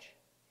drudge.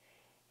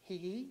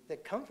 He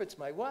that comforts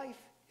my wife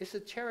is the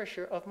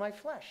cherisher of my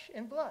flesh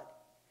and blood.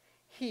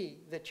 He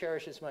that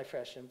cherishes my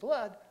flesh and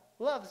blood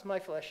loves my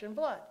flesh and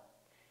blood.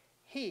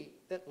 He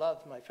that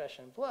loves my flesh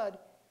and blood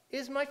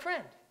is my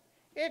friend.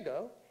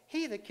 Ergo,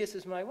 he that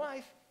kisses my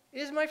wife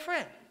is my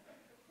friend.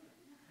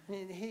 I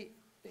mean,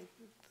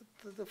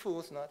 the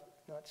fool's not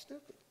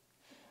stupid.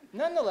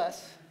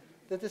 Nonetheless,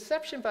 the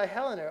deception by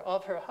Helena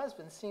of her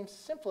husband seems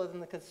simpler than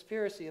the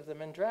conspiracy of the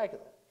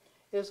Mandragola.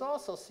 It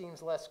also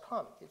seems less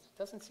comic. It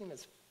doesn't seem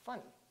as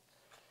funny.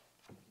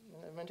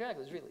 The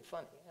Mandragola is really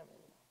funny.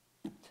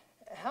 I mean,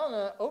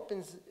 Helena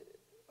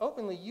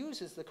openly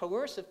uses the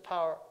coercive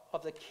power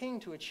of the king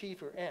to achieve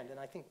her end, and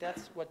I think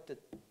that's what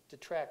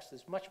detracts.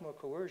 There's much more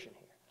coercion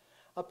here.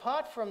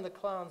 Apart from the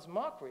clown's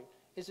mockery,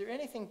 is there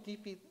anything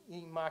deeply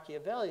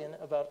Machiavellian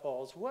about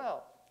All's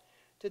Well?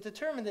 To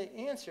determine the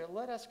answer,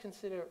 let us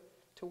consider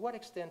to what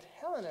extent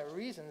Helena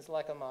reasons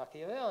like a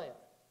Machiavellian.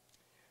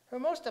 Her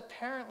most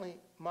apparently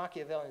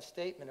Machiavellian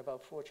statement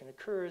about fortune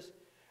occurs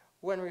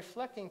when,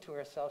 reflecting to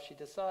herself, she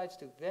decides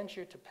to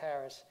venture to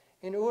Paris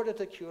in order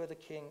to cure the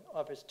king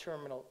of his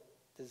terminal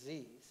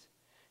disease.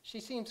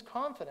 She seems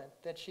confident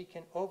that she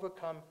can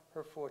overcome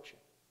her fortune.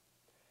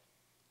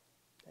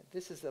 And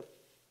this is,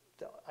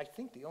 I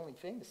think, the only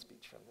famous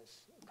speech from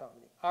this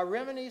comedy. Our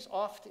remedies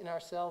oft in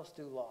ourselves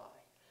do lie,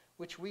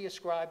 which we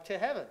ascribe to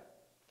heaven.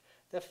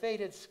 The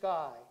fated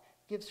sky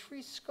gives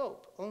free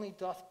scope, only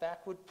doth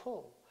backward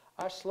pull.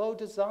 Our slow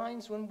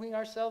designs when we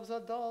ourselves are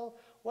dull,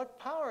 what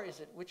power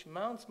is it which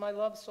mounts my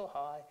love so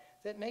high,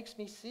 that makes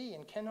me see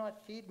and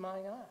cannot feed my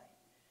eye?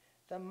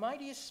 The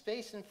mightiest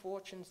space in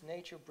fortune's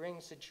nature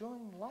brings to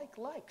join like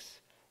likes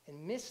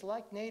and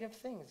mislike native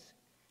things.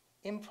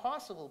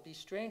 Impossible be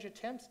strange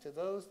attempts to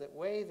those that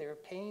weigh their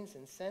pains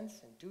and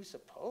sense, and do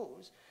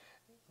suppose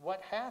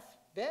what hath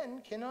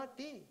been cannot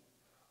be.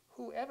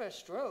 Whoever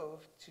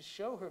strove to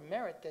show her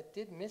merit that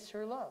did miss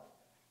her love?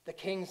 The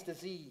king's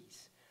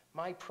disease.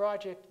 My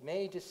project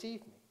may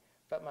deceive me,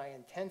 but my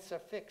intents are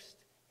fixed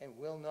and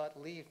will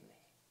not leave me.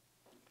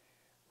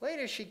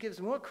 Later, she gives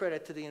more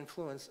credit to the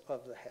influence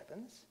of the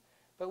heavens,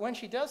 but when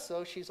she does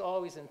so, she's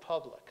always in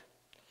public.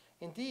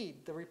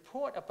 Indeed, the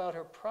report about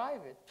her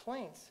private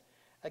plaints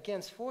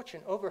against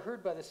fortune,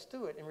 overheard by the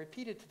steward and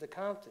repeated to the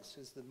countess,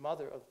 who's the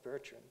mother of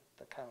Bertrand,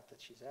 the count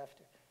that she's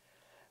after,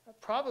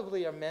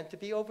 probably are meant to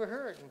be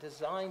overheard and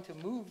designed to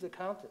move the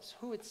countess,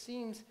 who it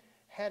seems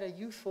had a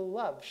youthful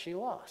love she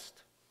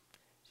lost.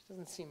 She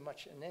doesn't seem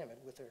much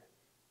enamored with her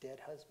dead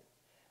husband.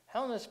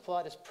 Helena's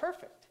plot is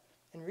perfect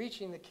in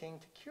reaching the king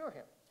to cure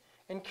him,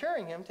 and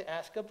curing him to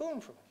ask a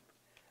boon from him.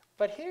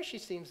 But here she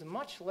seems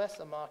much less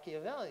a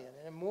Machiavellian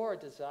and a more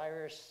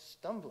desirous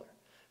stumbler,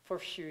 for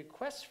she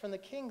requests from the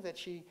king that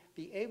she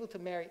be able to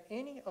marry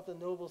any of the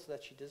nobles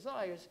that she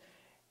desires,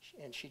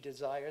 and she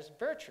desires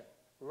Bertrand.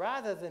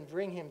 Rather than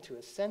bring him to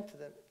assent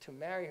to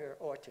marry her,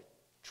 or to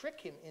trick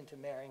him into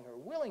marrying her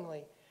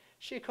willingly,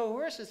 she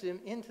coerces him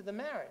into the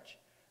marriage.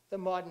 The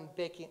modern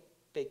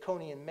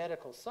Baconian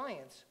medical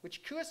science,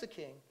 which cures the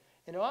king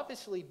and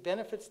obviously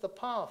benefits the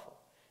powerful,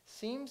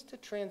 seems to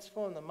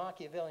transform the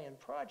Machiavellian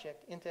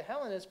project into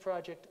Helena's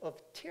project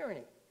of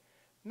tyranny.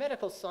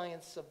 Medical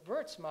science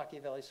subverts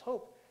Machiavelli's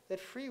hope that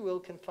free will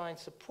can find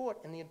support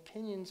in the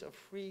opinions of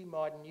free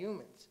modern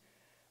humans.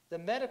 The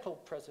medical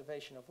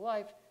preservation of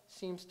life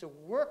seems to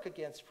work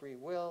against free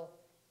will.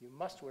 You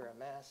must wear a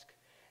mask.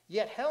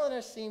 Yet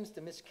Helena seems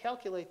to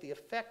miscalculate the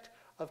effect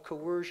of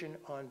coercion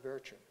on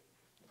Bertrand.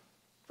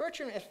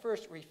 Bertrand at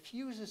first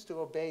refuses to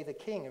obey the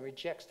king and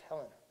rejects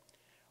Helena.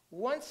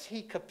 Once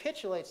he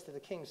capitulates to the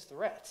king's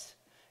threats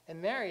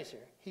and marries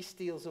her, he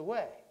steals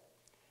away.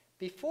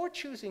 Before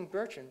choosing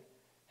Bertrand,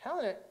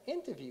 Helena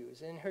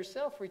interviews and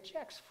herself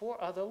rejects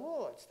 4 other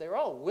lords. They're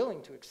all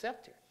willing to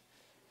accept her.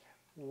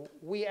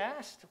 We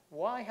asked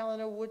why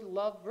Helena would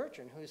love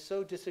Bertrand, who is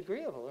so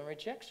disagreeable, and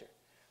rejects her.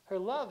 Her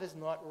love is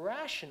not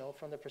rational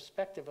from the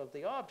perspective of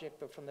the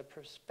object, but from the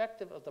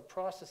perspective of the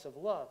process of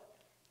love.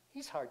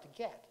 He's hard to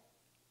get.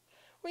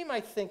 We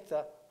might think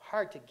the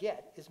hard to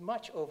get is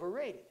much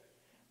overrated,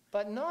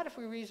 but not if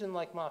we reason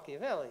like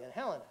Machiavelli and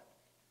Helena.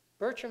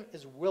 Bertram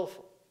is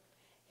willful.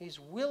 He's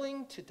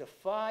willing to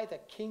defy the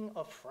King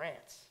of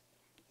France.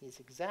 He's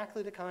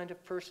exactly the kind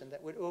of person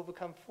that would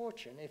overcome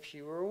fortune if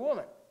she were a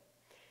woman.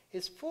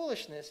 His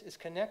foolishness is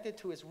connected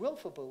to his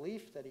willful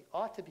belief that he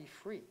ought to be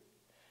free,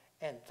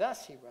 and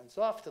thus he runs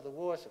off to the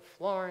wars of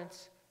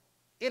Florence,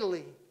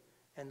 Italy,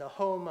 and the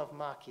home of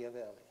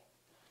Machiavelli.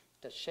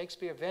 Does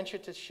Shakespeare venture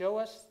to show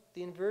us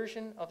the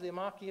inversion of the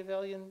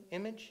Machiavellian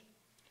image?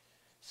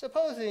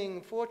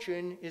 Supposing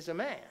fortune is a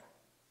man,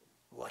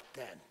 what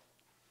then?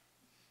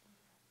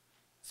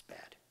 It's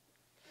bad.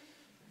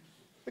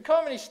 The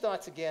comedy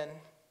starts again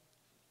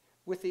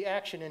with the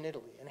action in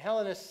Italy and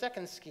Helena's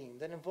second scheme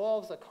that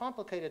involves a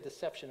complicated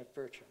deception of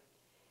Bertram.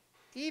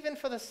 Even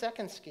for the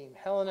second scheme,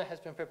 Helena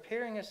has been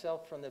preparing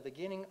herself from the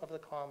beginning of the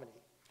comedy.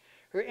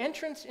 Her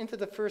entrance into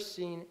the first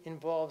scene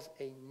involves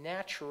a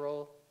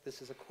natural,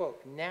 this is a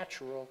quote,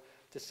 natural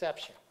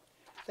deception.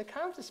 The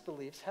Countess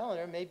believes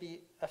Helena may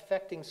be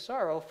affecting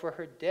sorrow for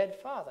her dead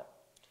father,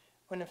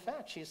 when in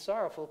fact she is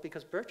sorrowful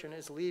because Bertram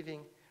is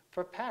leaving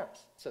for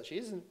Paris. So she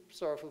isn't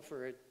sorrowful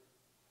for her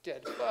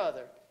dead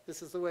father.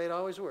 This is the way it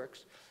always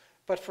works.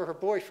 But for her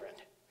boyfriend,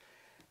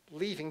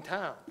 leaving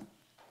town.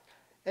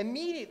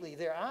 Immediately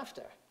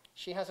thereafter,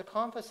 she has a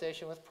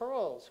conversation with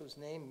Portrays, whose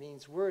name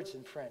means words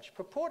in French,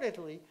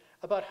 purportedly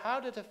about how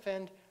to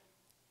defend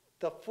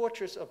the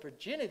fortress of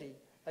virginity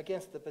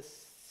against the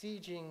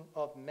besieging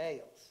of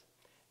males.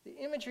 The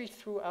imagery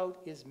throughout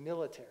is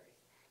military.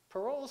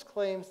 Portrays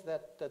claims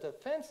that the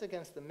defense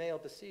against the male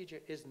besieger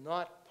is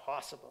not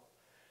possible,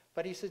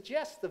 but he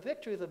suggests the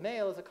victory of the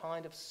male is a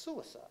kind of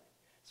suicide.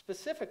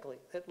 Specifically,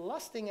 that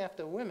lusting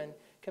after women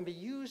can be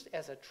used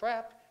as a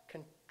trap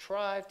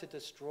contrived to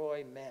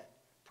destroy men.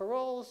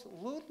 Portrays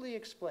lewdly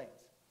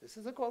explains, this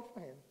is a quote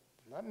from him,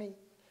 not me,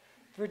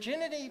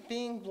 virginity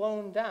being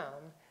blown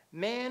down,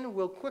 man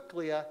will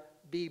quickly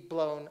be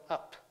blown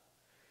up.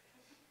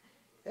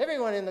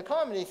 Everyone in the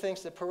comedy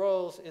thinks that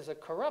Portrays is a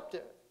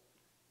corrupter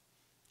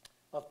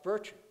of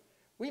Bertram.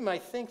 We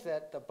might think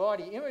that the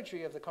body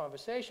imagery of the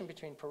conversation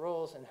between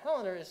Portrays and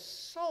Helena is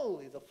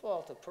solely the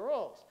fault of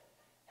Portrays.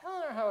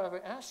 Helena,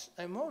 however, asks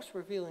a most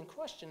revealing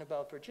question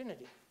about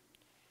virginity.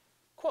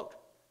 Quote,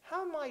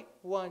 how might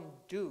one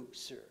do,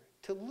 sir,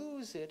 to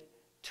lose it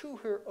to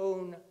her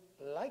own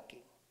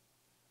liking?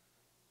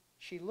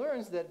 She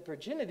learns that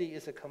virginity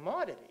is a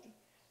commodity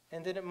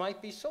and that it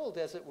might be sold,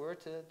 as it were,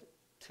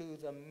 to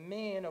the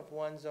man of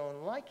one's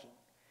own liking.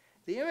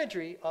 The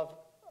imagery of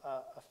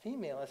a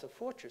female as a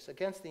fortress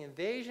against the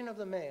invasion of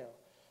the male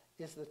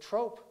is a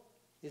trope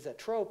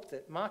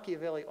that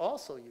Machiavelli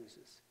also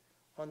uses.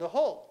 On the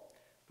whole,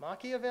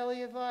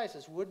 Machiavelli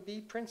advises would-be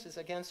princes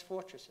against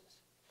fortresses.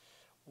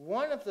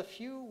 One of the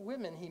few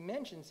women he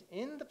mentions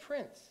in The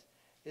Prince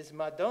is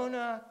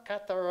Madonna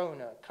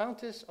Catarona,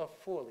 Countess of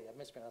Forli. I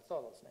mispronounced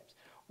all those names.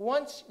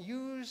 Once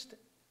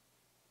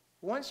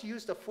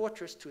used a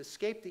fortress to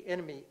escape the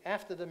enemy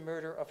after the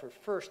murder of her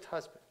first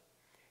husband.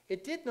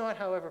 It did not,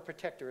 however,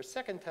 protect her a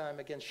second time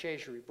against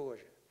Cesare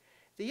Borgia.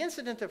 The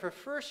incident of her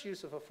first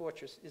use of a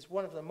fortress is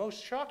one of the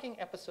most shocking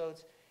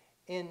episodes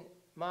in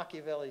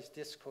Machiavelli's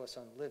discourse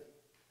on living.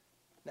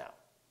 Now,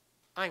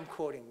 I'm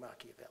quoting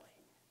Machiavelli.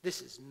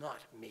 This is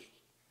not me.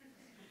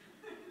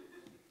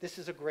 This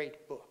is a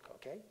great book,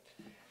 okay?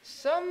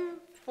 Some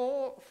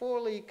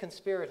Forli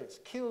conspirators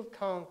killed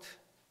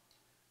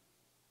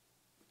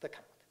the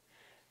Count,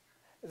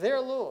 their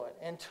lord,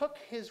 and took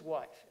his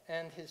wife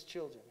and his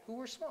children, who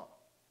were small.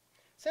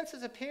 Since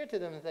it appeared to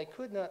them that they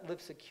could not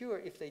live secure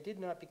if they did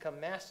not become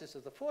masters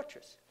of the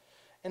fortress,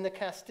 and the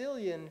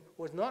Castilian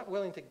was not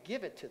willing to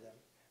give it to them,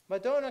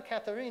 Madonna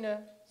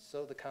Caterina,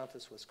 so the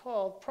Countess was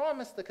called,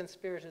 promised the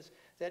conspirators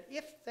that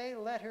if they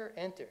let her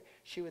enter,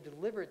 she would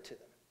deliver it to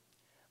them.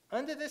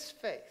 Under this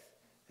faith,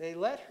 they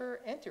let her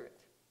enter it.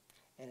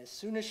 And as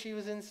soon as she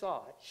was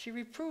inside, she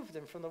reproved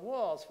them from the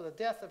walls for the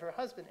death of her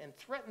husband and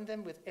threatened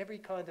them with every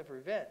kind of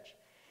revenge.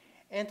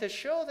 And to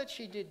show that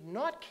she did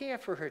not care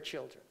for her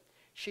children,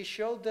 she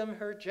showed them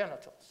her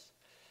genitals,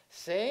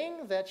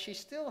 saying that she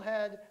still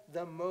had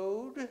the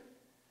mode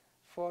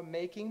for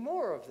making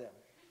more of them.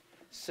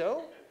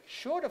 So,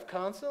 short of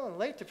counsel and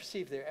late to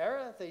perceive their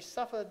error, they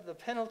suffered the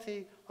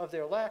penalty of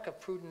their lack of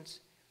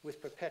prudence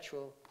with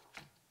perpetual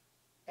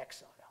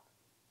exile.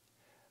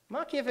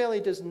 Machiavelli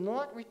does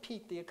not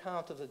repeat the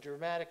account of the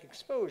dramatic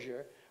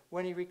exposure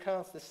when he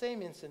recounts the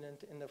same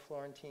incident in the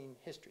Florentine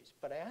histories.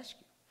 But I ask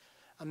you,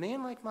 a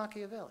man like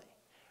Machiavelli,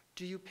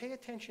 do you pay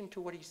attention to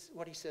what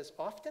he says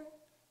often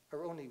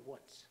or only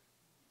once?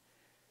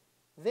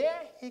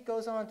 There he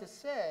goes on to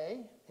say,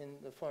 in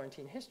the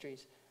Florentine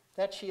histories,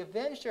 that she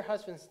avenged her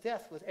husband's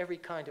death with every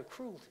kind of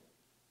cruelty.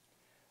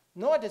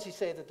 Nor does he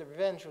say that the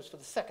revenge was for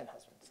the second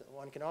husband, so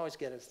one can always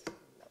get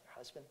another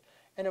husband.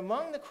 And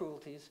among the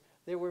cruelties,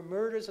 there were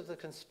murders of the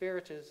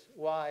conspirators'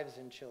 wives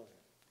and children.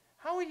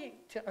 How are you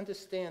to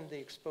understand the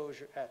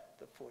exposure at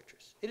the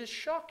fortress? It is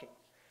shocking,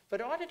 but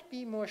ought it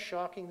be more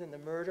shocking than the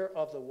murder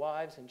of the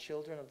wives and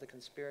children of the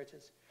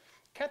conspirators?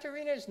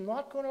 Katharina is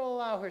not going to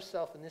allow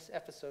herself in this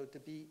episode to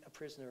be a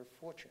prisoner of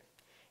fortune.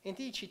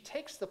 Indeed, she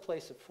takes the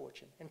place of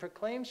fortune and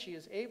proclaims she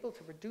is able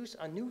to produce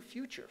a new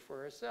future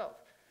for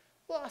herself.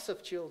 Loss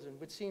of children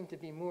would seem to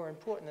be more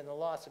important than the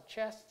loss of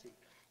chastity,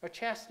 or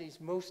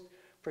chastity's most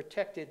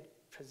protected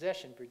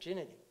possession,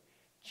 virginity.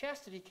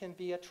 Chastity can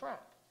be a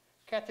trap.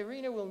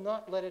 Katharina will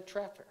not let it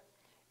trap her.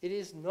 It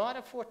is not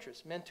a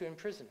fortress meant to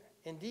imprison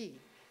her. Indeed,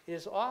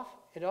 it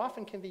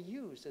often can be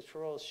used, as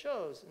Worrell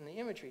shows in the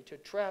imagery, to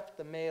trap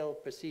the male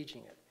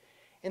besieging it.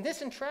 And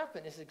this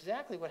entrapment is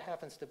exactly what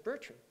happens to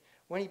Bertram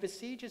when he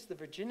besieges the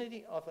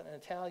virginity of an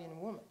Italian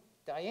woman,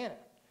 Diana,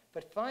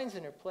 but finds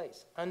in her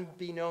place,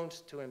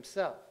 unbeknownst to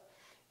himself,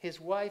 his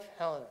wife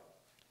Helena.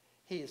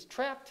 He is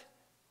trapped,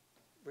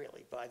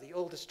 really, by the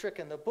oldest trick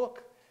in the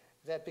book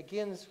that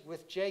begins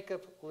with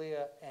Jacob,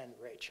 Leah, and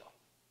Rachel.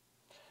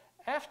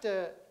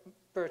 After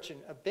Bertram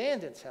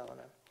abandons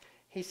Helena,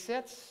 he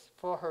sets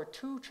for her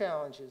two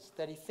challenges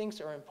that he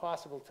thinks are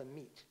impossible to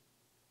meet.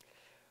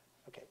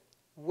 Okay.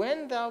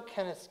 When thou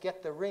canst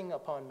get the ring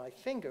upon my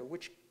finger,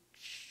 which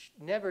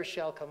never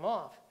shall come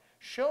off,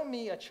 show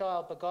me a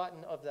child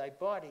begotten of thy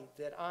body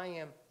that I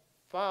am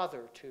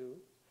father to,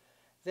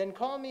 then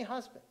call me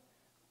husband.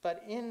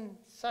 But in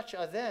such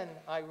a then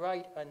I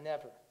write a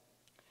never.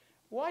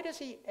 Why does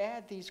he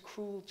add these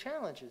cruel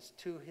challenges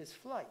to his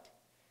flight?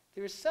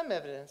 There is some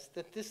evidence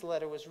that this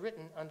letter was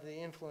written under the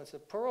influence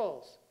of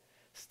paroles.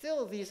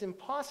 Still, these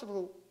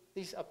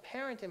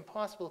apparent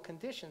impossible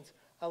conditions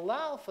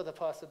allow for the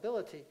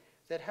possibility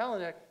that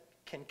Helena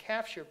can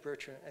capture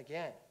Bertram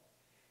again.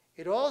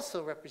 It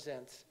also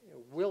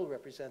will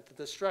represent the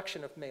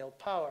destruction of male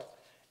power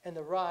and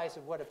the rise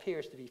of what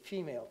appears to be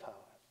female power.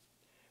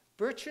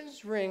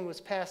 Bertram's ring was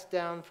passed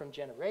down from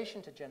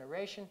generation to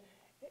generation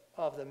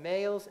of the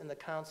males in the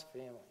Count's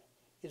family.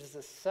 It is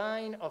a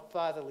sign of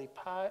fatherly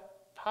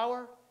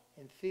power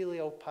and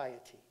filial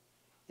piety.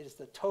 It is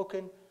the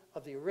token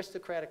of the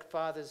aristocratic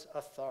father's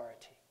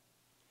authority.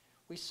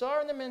 We saw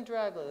in the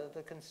Mandragola that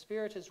the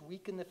conspirators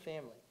weaken the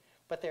family,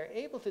 but they're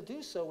able to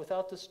do so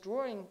without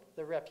destroying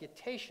the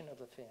reputation of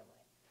the family.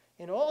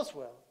 In All's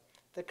Well,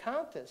 the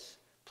Countess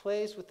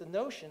plays with the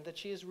notion that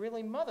she is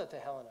really mother to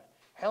Helena.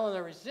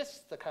 Helena resists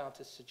the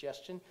Countess'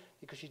 suggestion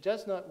because she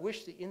does not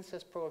wish the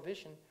incest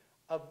prohibition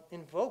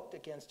invoked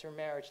against her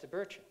marriage to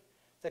Bertram.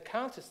 The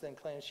Countess then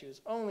claims she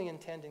was only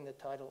intending the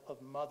title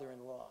of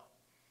mother-in-law.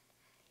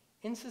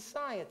 In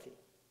society,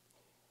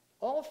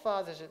 all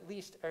fathers at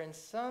least are in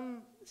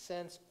some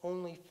sense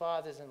only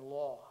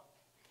fathers-in-law.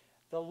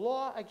 The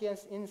law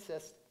against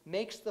incest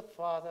makes the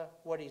father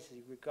what is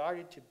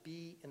regarded to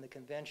be in the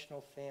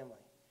conventional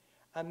family.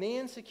 A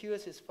man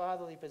secures his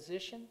fatherly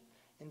position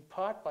in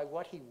part by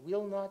what he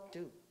will not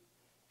do.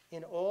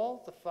 In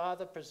all, the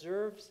father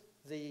preserves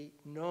the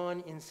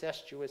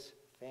non-incestuous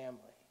family.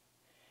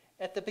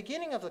 At the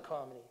beginning of the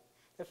comedy,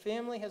 the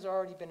family has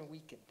already been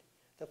weakened.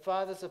 The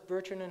fathers of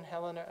Bertram and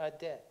Helena are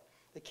dead.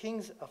 The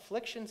king's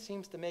affliction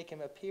seems to make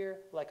him appear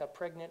like a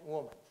pregnant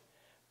woman.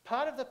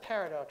 Part of the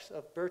paradox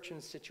of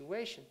Bertram's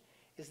situation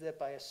is that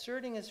by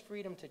asserting his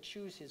freedom to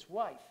choose his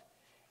wife,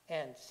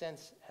 and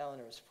since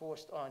Helena is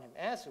forced on him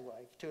as a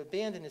wife, to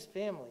abandon his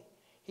family,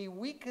 he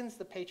weakens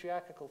the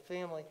patriarchal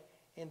family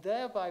and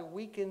thereby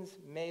weakens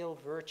male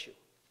virtue.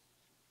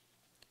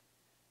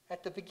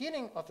 At the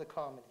beginning of the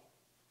comedy,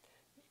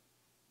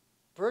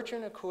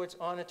 Bertram accords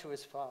honor to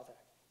his father.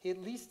 He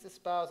at least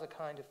espouses a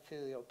kind of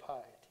filial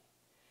piety.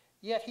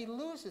 Yet he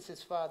loses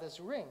his father's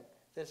ring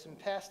that has been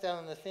passed down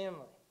in the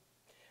family.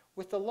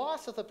 With the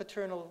loss of the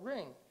paternal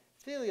ring,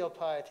 filial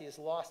piety is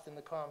lost in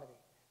the comedy.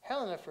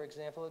 Helena, for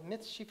example,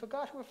 admits she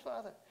forgot her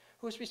father,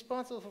 who was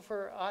responsible for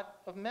her art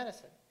of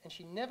medicine, and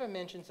she never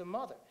mentions a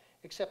mother,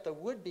 except a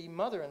would-be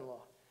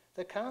mother-in-law,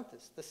 the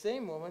Countess, the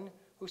same woman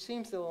who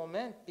seems to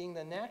lament being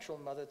the natural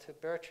mother to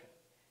Bertram.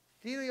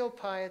 Filial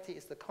piety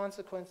is the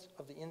consequence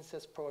of the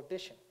incest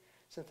prohibition,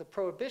 since the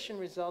prohibition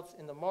results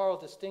in the moral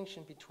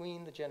distinction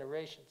between the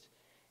generations.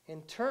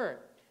 In turn,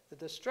 the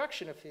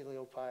destruction of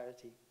filial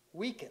piety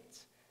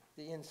weakens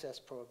the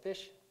incest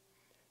prohibition.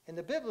 In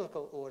the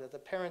biblical order, the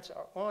parents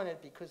are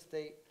honored because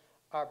they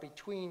are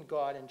between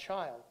God and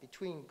child,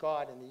 between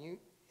God and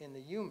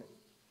the human.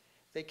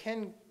 They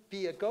can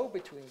be a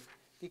go-between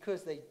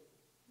because the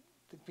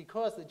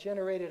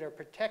generated are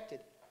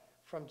protected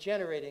from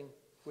generating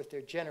with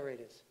their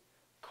generators.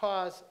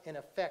 Cause and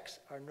effects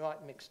are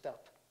not mixed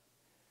up.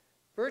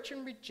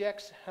 Bertram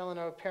rejects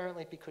Helena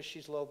apparently because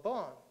she's low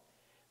born.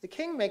 The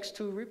king makes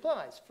two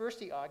replies. First,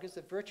 he argues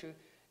that virtue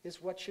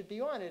is what should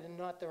be honored and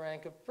not the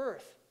rank of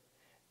birth.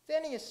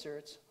 Then he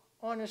asserts,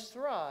 honors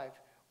thrive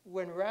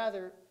when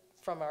rather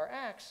from our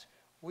acts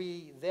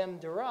we them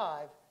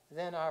derive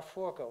than our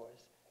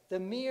foregoers. The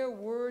mere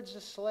words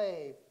a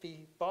slave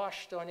be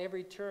boshed on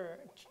every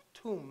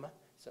tomb,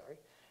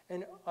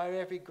 and on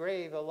every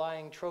grave a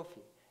lying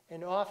trophy,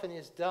 and often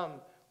is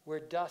dumb where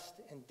dust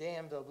and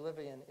damned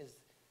oblivion is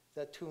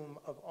the tomb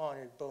of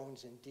honored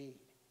bones indeed.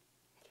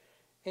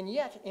 And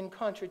yet, in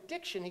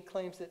contradiction, he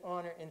claims that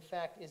honor, in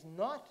fact, is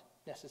not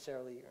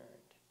necessarily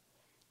earned.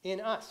 In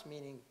us,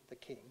 meaning the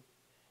king,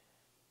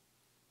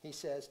 he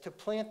says, to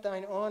plant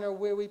thine honor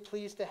where we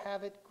please to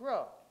have it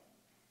grow.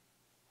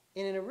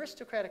 In an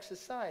aristocratic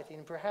society,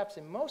 and perhaps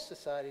in most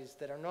societies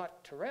that are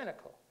not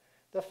tyrannical,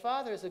 the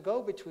father is a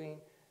go-between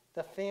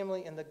the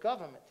family and the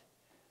government.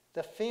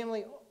 The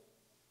family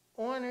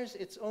honors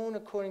its own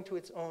according to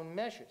its own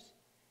measures.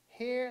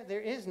 Here,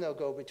 there is no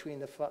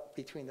go-between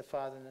between the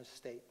father and the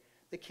state.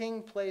 The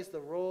king plays the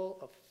role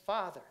of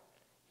father.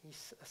 He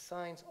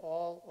assigns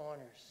all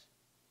honors.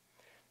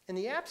 In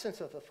the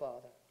absence of the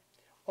father,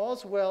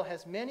 all's well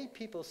has many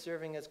people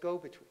serving as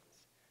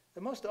go-betweens.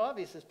 The most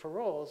obvious is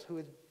Portrays,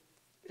 who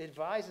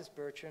advises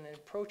Bertrand and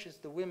approaches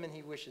the women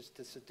he wishes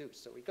to seduce.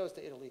 So he goes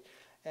to Italy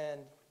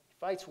and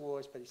fights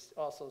wars, but he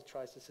also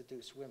tries to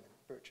seduce women,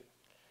 Bertrand.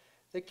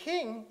 The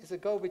king is a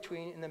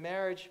go-between in the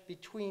marriage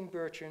between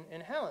Bertrand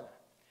and Helena.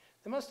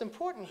 The most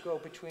important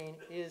go-between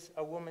is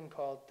a woman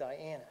called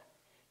Diana.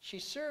 She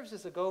serves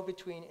as a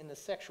go-between in the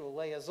sexual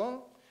liaison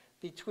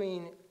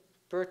between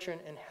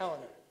Bertrand and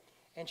Helena.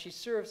 And she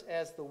serves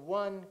as the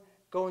one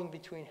going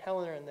between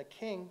Helena and the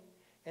king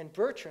and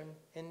Bertrand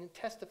in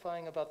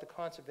testifying about the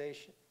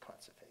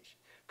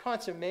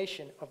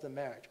consummation of the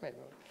marriage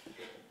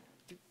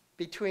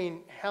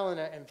between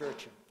Helena and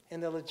Bertrand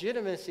and the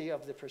legitimacy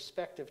of the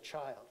prospective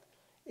child.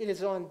 It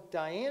is on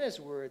Diana's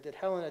word that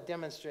Helena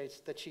demonstrates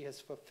that she has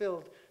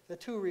fulfilled the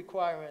two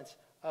requirements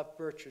of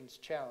Bertrand's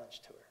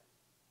challenge to her.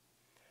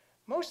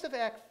 Most of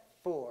Act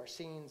 4,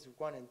 scenes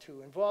 1 and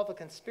 2, involve a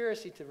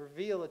conspiracy to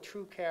reveal the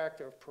true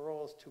character of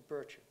Portrays to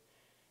Bertrand.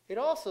 It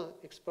also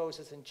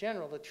exposes in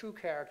general the true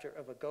character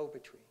of a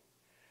go-between.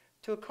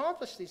 To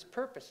accomplish these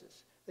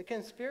purposes, the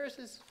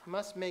conspirators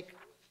must make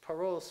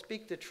Portrays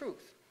speak the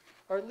truth,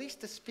 or at least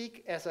to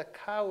speak as a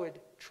coward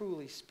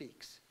truly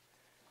speaks.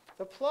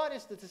 The plot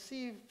is to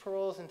deceive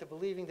Portrays into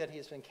believing that he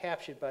has been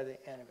captured by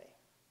the enemy,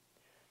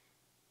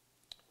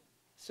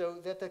 so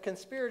that the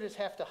conspirators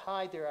have to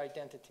hide their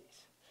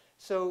identities.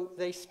 So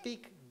they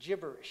speak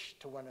gibberish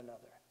to one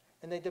another,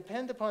 and they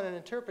depend upon an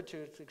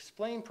interpreter to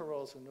explain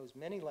Portrays, who knows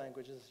many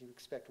languages, as you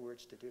expect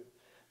words to do,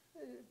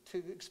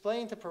 to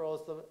explain to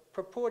Portrays the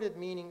purported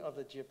meaning of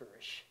the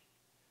gibberish.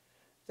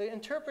 The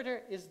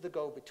interpreter is the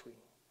go-between.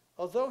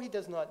 Although he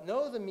does not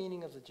know the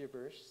meaning of the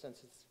gibberish, since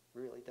it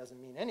really doesn't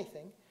mean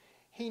anything,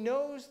 he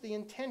knows the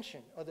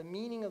intention or the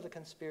meaning of the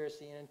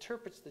conspiracy and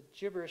interprets the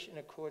gibberish in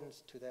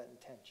accordance to that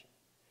intention.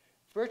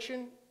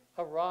 Bertrand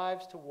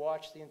arrives to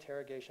watch the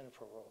interrogation of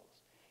Portrays.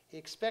 He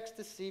expects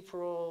to see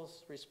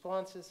Portrays'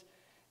 responses.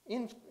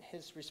 In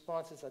his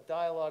responses, a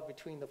dialogue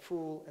between the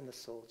fool and the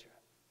soldier.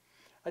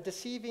 A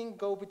deceiving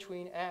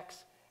go-between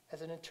acts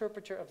as an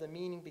interpreter of the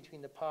meaning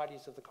between the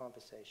parties of the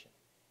conversation.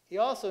 He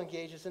also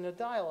engages in a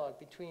dialogue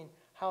between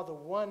how the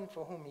one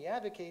for whom he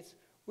advocates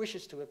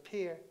wishes to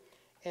appear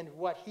and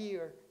what he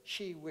or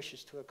she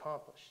wishes to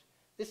accomplish.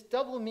 This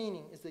double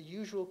meaning is the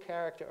usual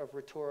character of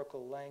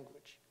rhetorical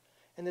language,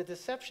 and the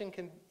deception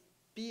can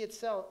be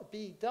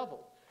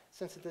double,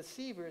 since the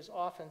deceiver is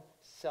often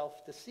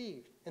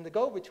self-deceived, and the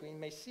go-between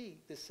may see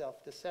this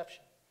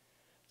self-deception.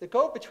 The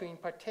go-between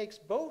partakes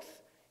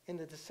both in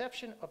the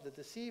deception of the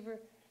deceiver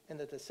and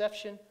the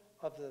deception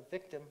of the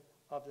victim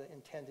of the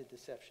intended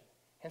deception.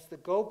 Hence, the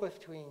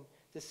go-between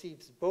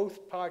deceives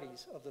both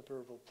parties of the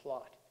verbal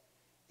plot.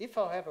 If,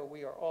 however,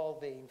 we are all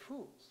vain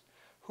fools,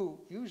 who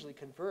usually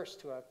converse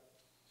to our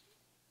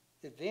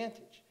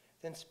advantage,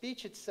 then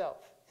speech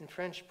itself, in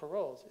French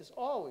Portrays, is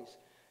always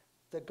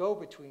the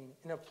go-between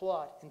in a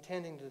plot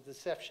intending the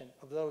deception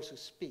of those who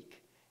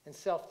speak and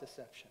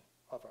self-deception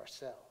of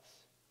ourselves.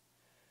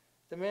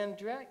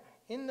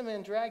 In the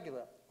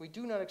Mandragola, we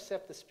do not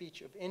accept the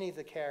speech of any of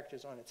the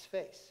characters on its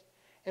face,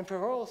 and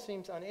Portrays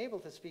seems unable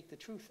to speak the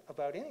truth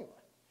about anyone.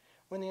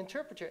 When the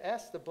interpreter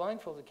asks the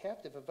blindfolded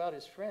captive about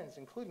his friends,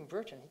 including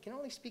Bertrand, he can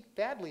only speak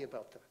badly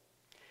about them.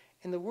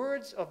 In the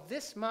words of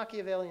this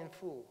Machiavellian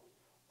fool,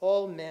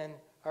 all men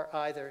are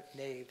either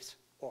knaves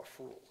or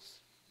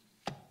fools.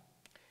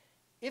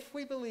 If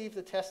we believe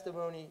the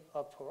testimony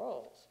of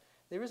Portrays,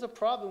 there is a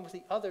problem with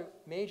the other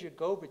major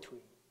go-between,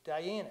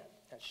 Diana.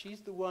 Now,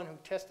 she's the one who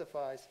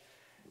testifies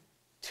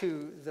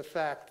to the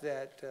fact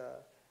that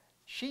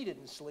she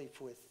didn't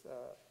sleep with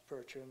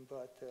Bertrand,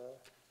 but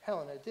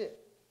Helena did.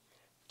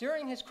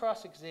 During his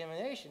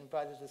cross-examination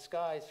by the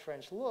disguised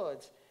French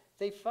lords,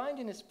 they find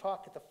in his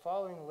pocket the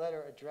following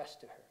letter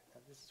addressed to her.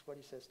 Now, this is what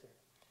he says to her.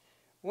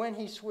 When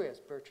he swears,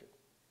 Bertrand,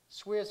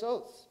 swears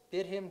oaths,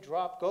 bid him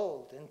drop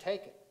gold and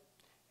take it.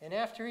 And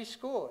after he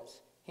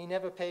scores, he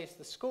never pays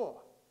the score.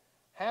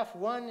 Half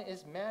won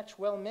is match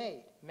well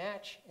made,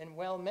 match and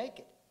well make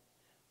it.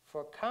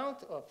 For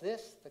count of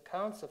this, the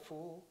count's a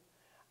fool.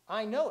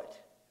 I know it,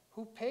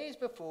 who pays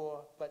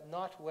before, but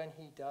not when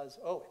he does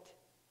owe it.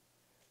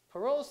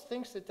 Portrays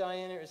thinks that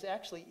Diana is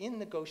actually in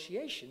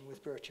negotiation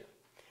with Bertrand,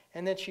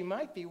 and that she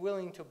might be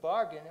willing to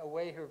bargain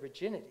away her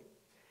virginity.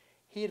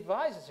 He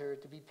advises her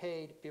to be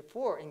paid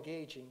before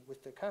engaging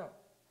with the count.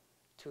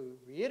 To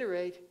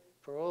reiterate,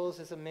 Portrays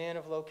is a man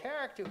of low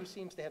character who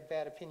seems to have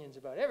bad opinions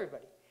about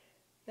everybody.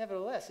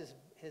 Nevertheless,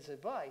 his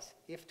advice,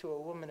 if to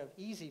a woman of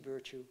easy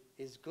virtue,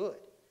 is good.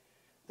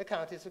 The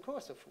Count is, of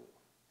course, a fool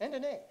and a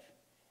knave,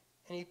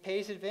 and he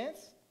pays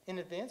in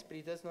advance, but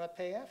he does not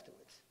pay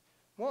afterwards.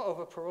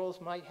 Moreover,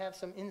 Portrays might have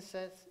some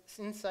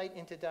insight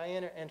into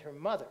Diana and her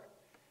mother.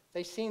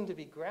 They seem to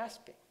be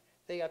grasping.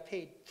 They are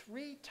paid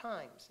 3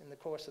 times in the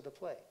course of the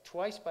play,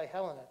 twice by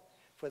Helena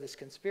for this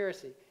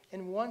conspiracy,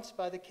 and once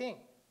by the king.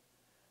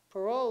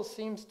 Portrays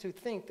seems to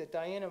think that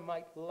Diana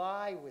might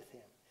lie with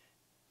him,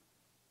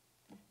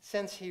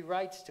 since he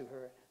writes to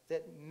her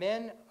that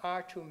men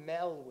are to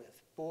mell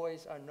with,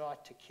 boys are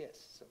not to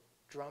kiss. So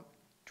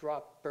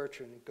drop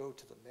Bertrand and go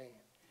to the man.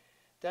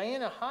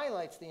 Diana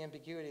highlights the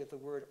ambiguity of the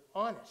word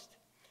honest.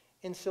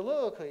 In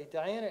soliloquy,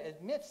 Diana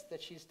admits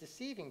that she's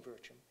deceiving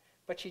Bertrand,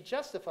 but she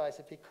justifies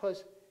it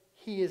because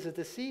he is a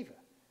deceiver.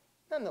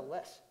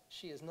 Nonetheless,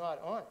 she is not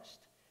honest.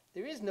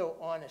 There is no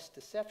honest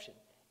deception,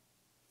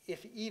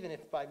 even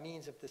if by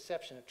means of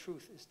deception a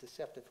truth is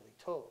deceptively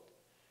told.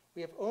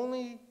 We have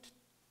only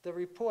the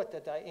report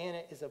that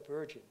Diana is a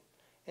virgin,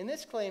 and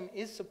this claim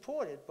is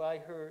supported by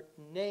her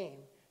name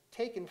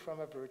taken from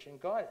a virgin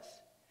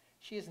goddess.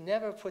 She is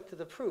never put to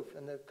the proof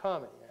in the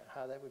comedy.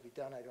 How that would be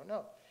done, I don't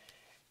know.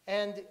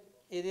 And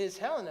it is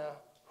Helena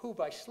who,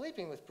 by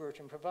sleeping with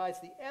Bertrand, provides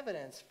the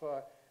evidence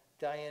for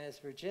Diana's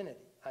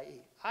virginity,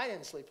 i.e., I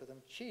didn't sleep with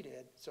him, she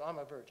did, so I'm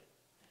a virgin.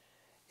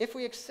 If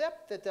we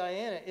accept that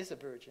Diana is a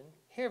virgin,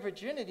 her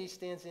virginity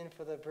stands in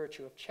for the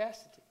virtue of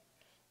chastity.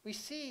 We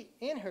see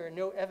in her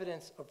no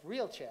evidence of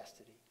real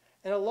chastity,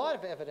 and a lot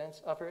of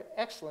evidence of her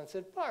excellence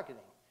at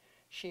bargaining.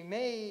 She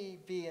may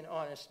be an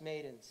honest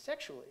maiden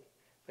sexually,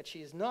 but she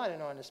is not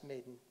an honest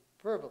maiden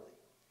verbally.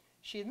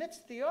 She admits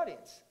to the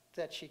audience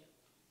that she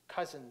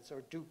cousins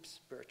or dupes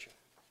Bertrand.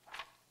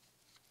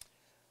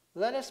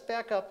 Let us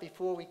back up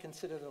before we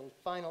consider the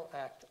final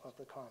act of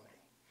the comedy.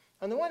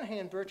 On the one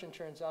hand, Bertrand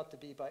turns out to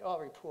be, by all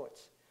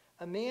reports,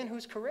 a man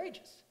who's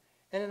courageous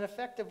and an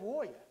effective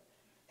warrior.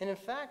 And in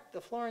fact,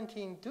 the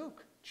Florentine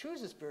Duke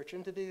chooses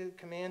Bertrand to be the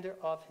commander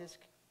of his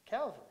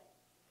cavalry.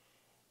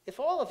 If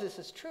all of this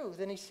is true,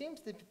 then he seems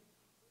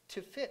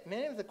to fit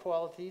many of the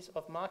qualities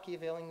of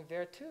Machiavellian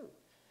virtue.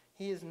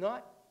 He is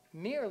not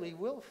merely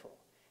willful.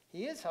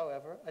 He is,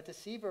 however, a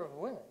deceiver of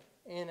women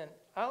and an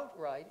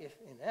outright, if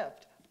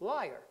inept,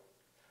 liar.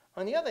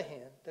 On the other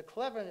hand, the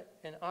clever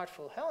and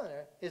artful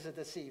Helena is a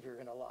deceiver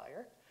and a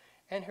liar,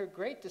 and her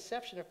great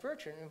deception of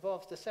Bertrand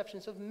involves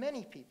deceptions of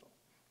many people.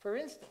 For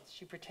instance,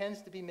 she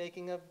pretends to be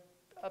making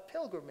a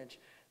pilgrimage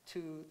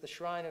to the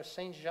shrine of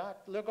Saint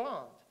Jacques le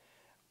Grand,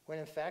 when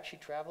in fact she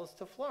travels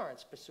to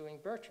Florence pursuing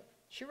Bertrand.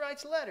 She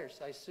writes letters,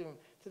 I assume,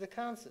 to the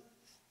consuls,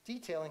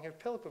 detailing her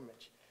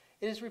pilgrimage.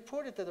 It is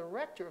reported that the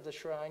rector of the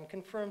shrine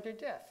confirmed her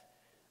death.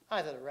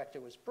 Either the rector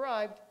was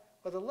bribed,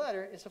 or the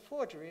letter is a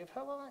forgery of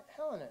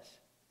Helena's.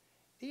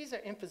 These are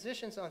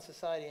impositions on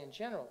society in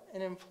general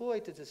and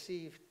employed to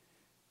deceive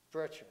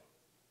Bertrand.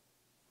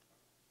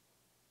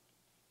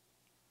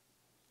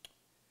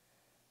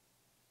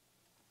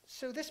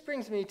 So this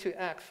brings me to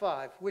Act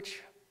 5,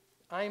 which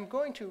I am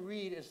going to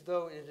read as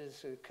though it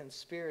is a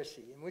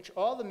conspiracy in which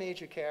all the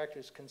major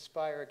characters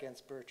conspire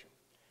against Bertrand.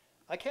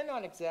 I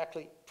cannot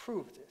exactly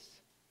prove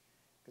this,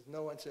 because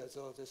no one says,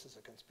 oh, this is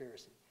a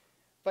conspiracy.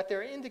 But there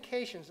are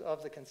indications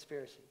of the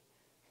conspiracy.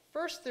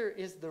 First, there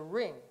is the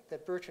ring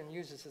that Bertrand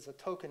uses as a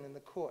token in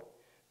the court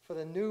for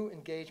the new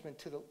engagement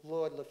to the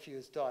Lord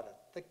Lafeu's daughter.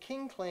 The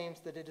king claims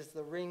that it is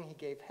the ring he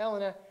gave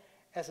Helena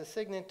as a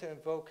signet to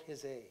invoke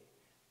his aid.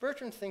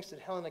 Bertrand thinks that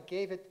Helena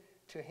gave it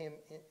to him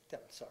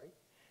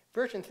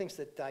Bertrand thinks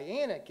that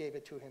Diana gave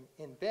it to him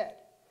in bed,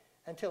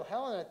 until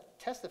Helena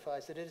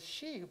testifies that it is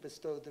she who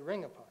bestowed the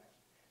ring upon him.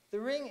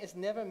 The ring is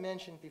never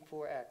mentioned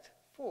before Act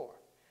 4.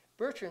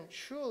 Bertrand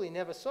surely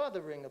never saw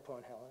the ring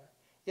upon Helena,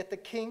 yet the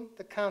king,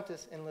 the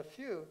countess, and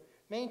Lafeu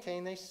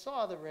maintain they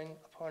saw the ring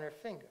upon her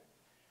finger.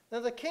 Now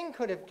the king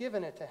could have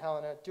given it to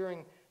Helena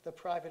during the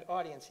private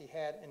audience he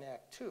had in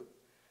Act 2.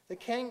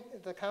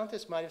 The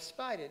countess might have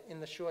spied it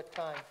in the short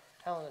time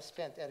Helena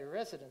spent at her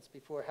residence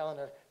before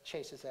Helena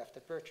chases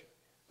after Bertrand.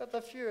 But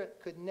Lafeu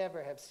could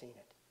never have seen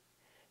it.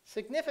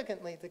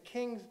 Significantly, the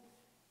king's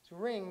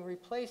ring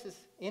replaces,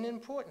 in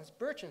importance,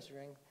 Bertrand's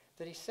ring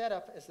that he set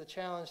up as the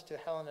challenge to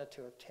Helena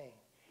to obtain.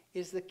 It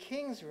is the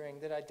king's ring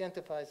that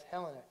identifies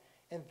Helena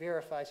and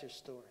verifies her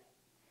story.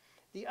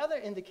 The other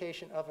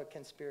indication of a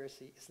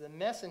conspiracy is the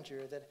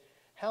messenger that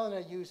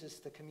Helena uses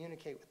to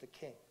communicate with the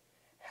king.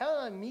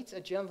 Helena meets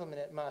a gentleman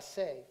at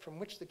Marseille, from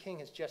which the king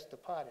has just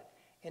departed,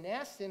 and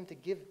asks him to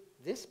give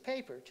this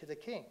paper to the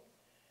king.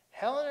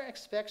 Helena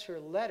expects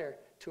her letter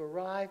to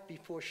arrive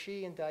before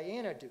she and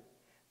Diana do.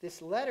 This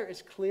letter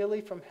is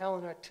clearly from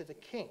Helena to the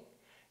king.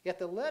 Yet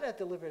the letter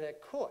delivered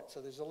at court,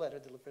 so there's a letter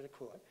delivered at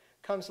court,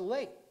 comes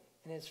late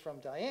and is from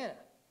Diana.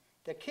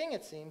 The king,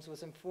 it seems,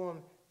 was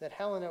informed that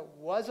Helena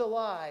was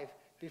alive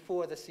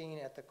before the scene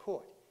at the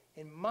court.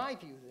 In my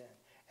view, then,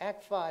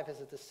 Act 5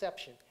 is a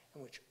deception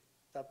in which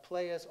the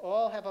players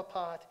all have a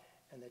part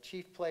and the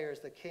chief player is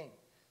the king.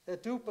 The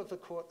dupe of the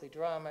courtly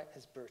drama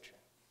is Bertrand.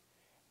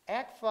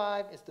 Act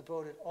 5 is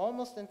devoted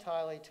almost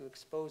entirely to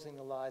exposing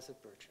the lies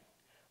of Bertram.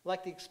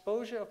 Like the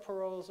exposure of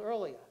Parolles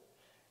earlier,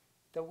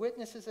 the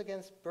witnesses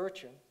against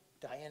Bertram,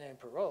 Diana and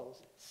Parolles,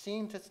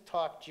 seem to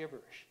talk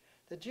gibberish.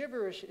 The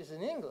gibberish is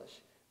in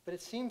English, but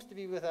it seems to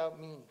be without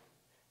meaning.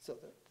 So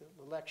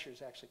the lecture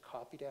is actually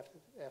copied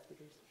after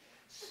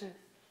these.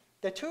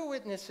 The two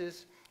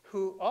witnesses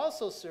who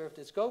also served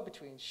as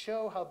go-betweens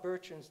show how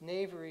Bertram's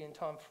knavery and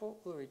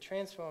tomfoolery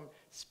transformed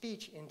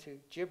speech into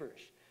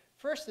gibberish.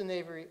 First, the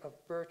knavery of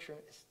Bertram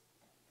is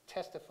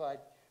testified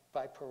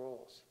by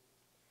Parolles.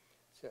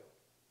 So,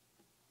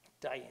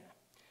 Diana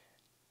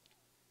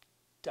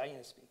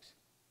speaks.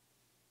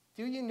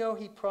 Do you know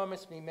he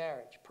promised me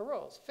marriage?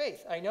 Parolles,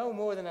 faith, I know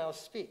more than I'll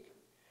speak.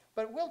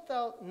 But wilt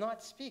thou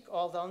not speak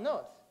all thou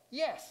knowest?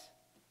 Yes.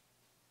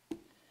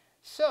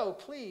 So,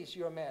 please,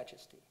 your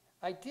majesty,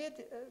 I did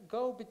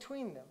go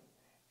between them,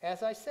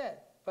 as I said,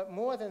 but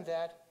more than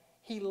that,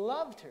 he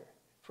loved her.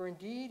 For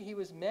indeed he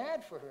was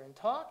mad for her, and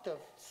talked of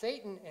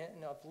Satan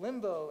and of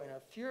limbo and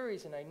of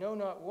furies and I know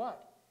not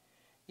what.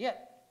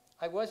 Yet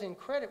I was in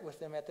credit with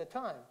them at the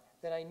time,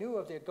 that I knew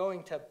of their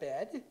going to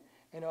bed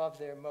and of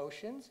their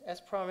motions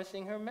as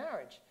promising her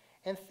marriage,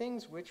 and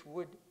things which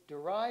would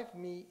derive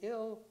me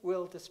ill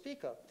will to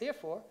speak of.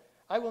 Therefore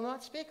I will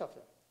not speak of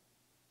them.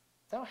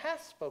 Thou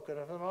hast spoken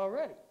of them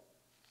already.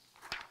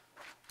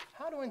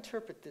 How to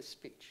interpret this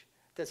speech?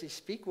 Does he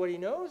speak what he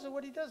knows or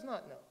what he does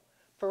not know?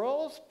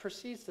 Parolles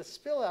proceeds to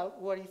spill out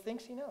what he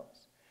thinks he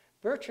knows.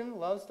 Bertram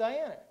loves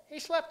Diana. He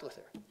slept with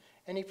her,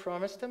 and he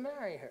promised to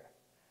marry her.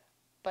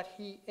 But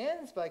he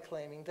ends by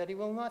claiming that he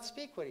will not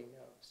speak what he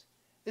knows.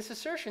 This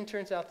assertion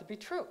turns out to be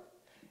true,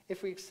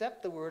 if we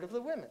accept the word of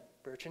the women.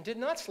 Bertram did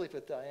not sleep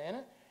with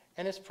Diana,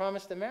 and his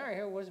promise to marry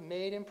her was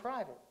made in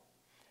private.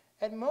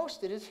 At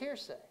most, it is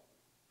hearsay.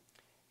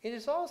 It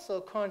is also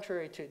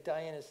contrary to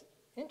Diana's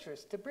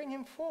interest to bring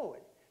him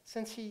forward,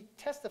 since he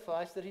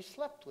testifies that he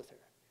slept with her,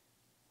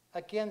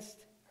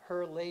 against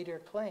her later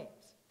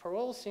claims.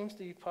 Parolles seems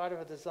to be part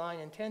of a design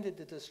intended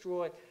to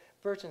destroy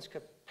Bertram's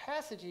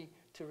capacity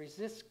to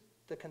resist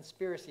the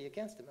conspiracy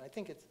against him. I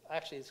think it's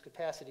actually his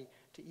capacity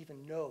to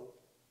even know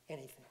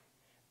anything.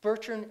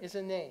 Bertram is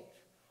a knave.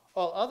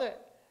 All other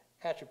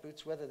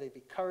attributes, whether they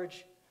be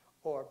courage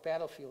or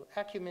battlefield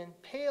acumen,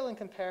 pale in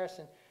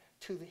comparison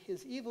to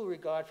his evil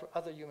regard for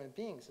other human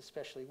beings,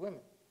 especially women.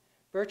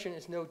 Bertram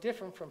is no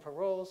different from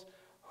Parolles,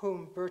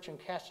 whom Bertram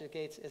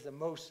castigates as a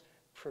most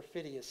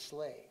perfidious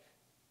slave.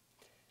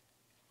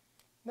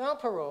 Now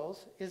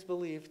Parolles is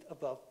believed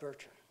above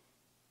Bertram.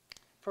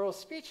 Parolles'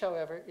 speech,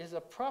 however, is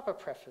a proper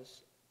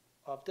preface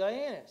of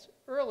Diana's.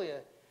 Earlier,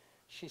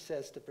 she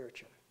says to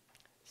Bertram,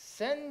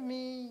 send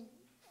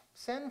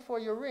for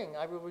your ring,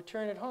 I will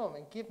return it home,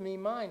 and give me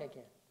mine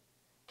again.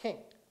 King,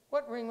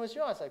 what ring was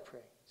yours, I pray?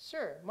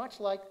 Sir, much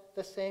like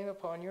the same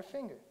upon your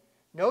finger.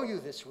 Know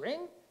you this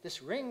ring?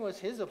 This ring was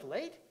his of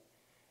late,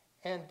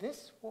 and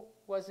this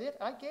was it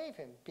I gave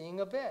him,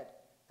 being abed.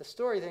 The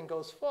story then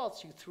goes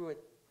false. You threw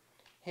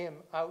him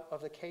out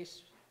of the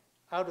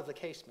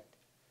casement,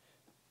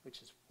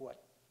 which is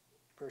what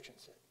Bertram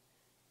said.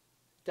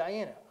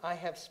 Diana, I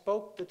have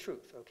spoke the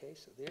truth. Okay,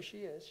 so there she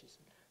is. She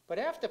said, but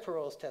after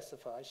Parolles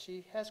testifies,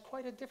 she has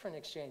quite a different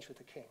exchange with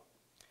the king.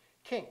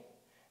 King,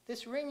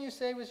 this ring you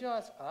say was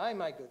yours? Aye,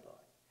 my good lord.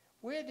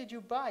 Where did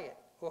you buy it,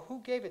 or who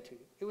gave it to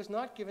you? It was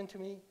not given to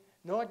me,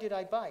 nor did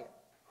I buy it.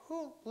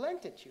 Who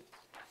lent it you?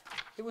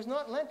 It was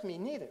not lent me,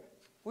 neither.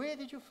 Where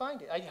did you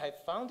find it? I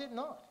found it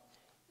not.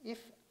 If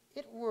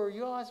it were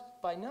yours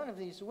by none of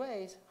these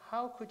ways,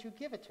 how could you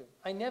give it to him?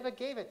 I never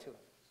gave it to him.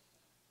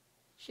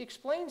 She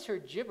explains her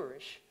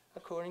gibberish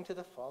according to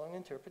the following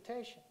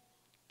interpretation.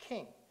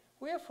 King,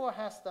 wherefore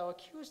hast thou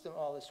accused him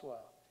all this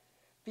while?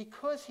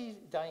 Because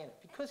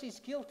he's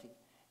guilty,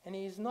 and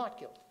he is not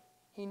guilty.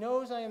 He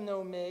knows I am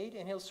no maid,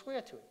 and he'll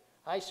swear to it.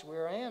 I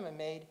swear I am a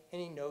maid,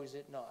 and he knows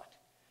it not.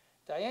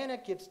 Diana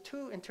gives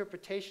two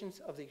interpretations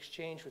of the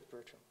exchange with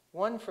Bertram,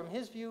 one from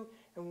his view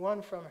and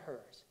one from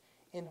hers.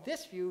 In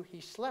this view, he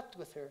slept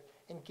with her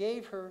and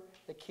gave her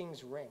the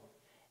king's ring.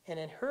 And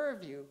in her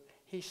view,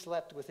 he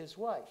slept with his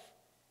wife,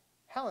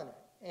 Helena,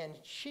 and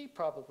she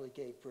probably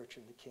gave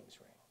Bertram the king's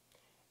ring.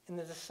 In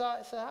the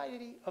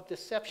society of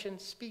deception,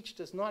 speech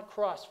does not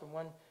cross from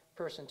one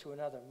person to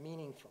another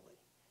meaningfully.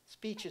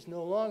 Speech is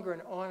no longer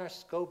an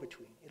honest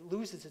go-between. It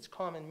loses its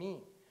common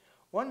meaning.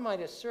 One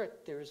might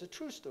assert there is a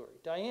true story,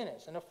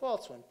 Diana's, and a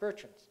false one,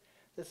 Bertram's.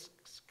 The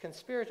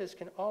conspirators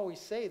can always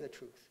say the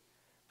truth.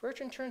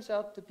 Bertram turns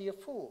out to be a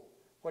fool.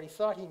 What he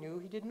thought he knew,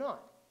 he did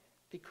not.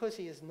 Because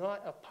he is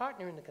not a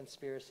partner in the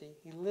conspiracy,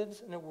 he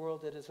lives in a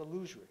world that is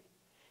illusory.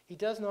 He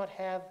does not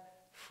have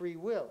free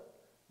will.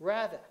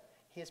 Rather,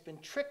 he has been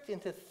tricked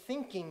into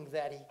thinking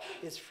that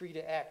he is free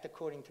to act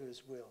according to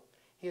his will.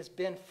 He has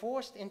been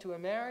forced into a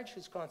marriage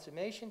whose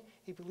consummation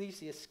he believes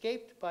he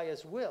escaped by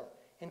his will.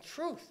 In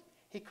truth,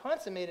 he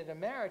consummated a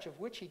marriage of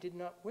which he did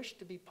not wish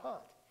to be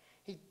part.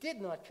 He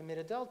did not commit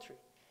adultery.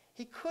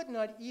 He could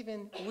not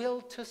even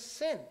will to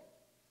sin.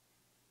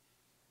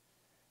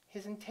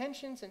 His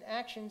intentions and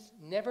actions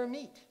never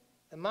meet.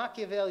 The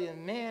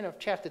Machiavellian man of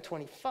chapter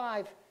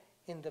 25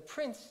 in The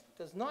Prince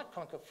does not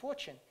conquer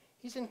fortune.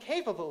 He's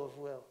incapable of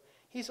will.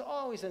 He's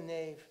always a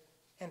knave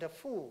and a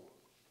fool.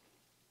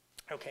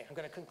 Okay, I'm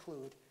going to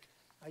conclude.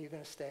 Are you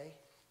going to stay?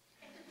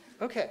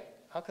 Okay,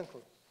 I'll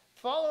conclude.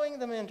 Following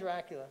the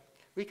Mandragola,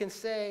 we can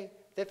say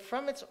that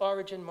from its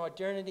origin,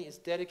 modernity is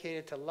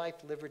dedicated to life,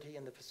 liberty,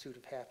 and the pursuit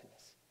of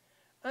happiness.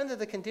 Under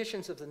the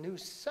conditions of the new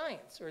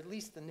science, or at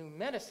least the new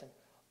medicine,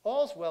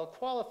 all's well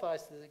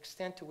qualifies to the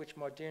extent to which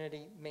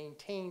modernity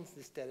maintains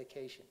this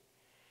dedication.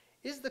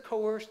 Is the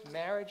coerced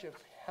marriage of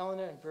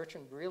Helena and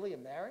Bertrand really a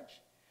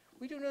marriage?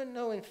 We do not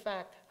know, in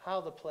fact,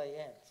 how the play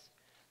ends.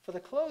 For the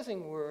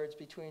closing words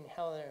between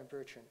Helena and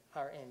Bertrand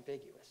are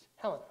ambiguous.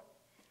 Helena,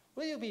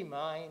 will you be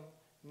mine?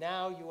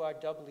 Now you are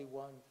doubly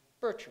won.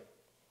 Bertrand,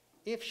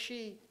 if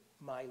she,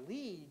 my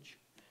liege,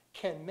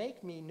 can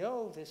make me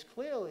know this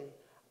clearly,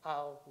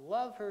 I'll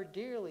love her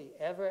dearly,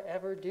 ever,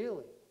 ever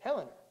dearly.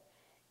 Helena,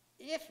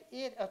 if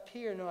it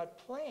appear not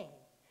plain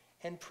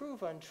and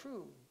prove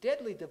untrue,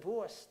 deadly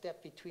divorce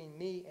step between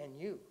me and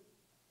you.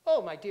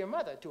 Oh, my dear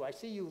mother, do I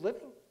see you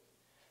living?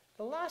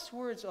 The last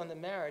words on the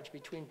marriage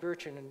between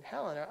Bertrand and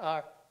Helena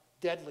are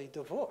deadly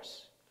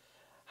divorce.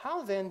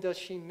 How then does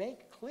she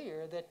make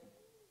clear that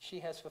she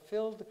has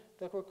fulfilled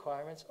the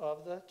requirements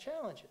of the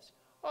challenges?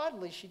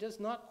 Oddly, she does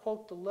not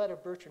quote the letter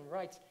Bertrand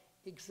writes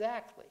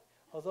exactly,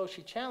 although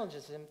she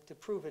challenges him to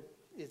prove it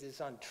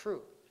is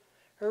untrue.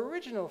 Her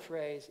original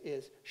phrase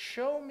is,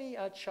 show me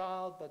a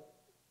child, but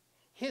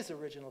his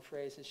original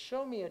phrase is,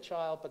 show me a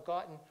child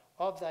begotten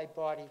of thy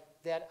body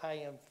that I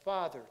am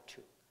father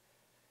to.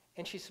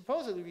 And she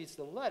supposedly reads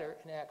the letter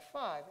in Act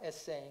 5 as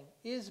saying,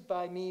 is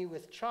by me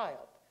with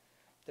child.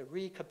 The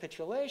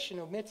recapitulation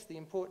omits the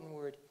important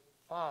word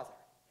father.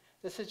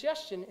 The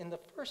suggestion in the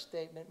first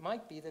statement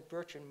might be that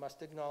Bertrand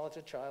must acknowledge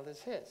a child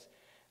as his.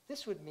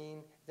 This would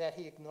mean that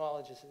he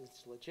acknowledges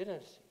its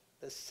legitimacy.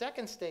 The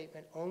second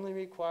statement only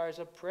requires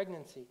a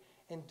pregnancy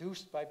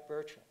induced by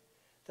Bertrand.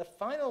 The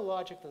final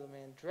logic of the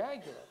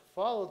Mandragola,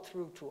 followed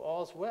through to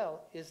all's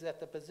well, is that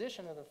the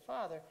position of the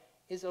father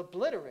is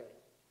obliterated.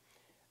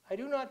 I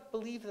do not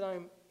believe that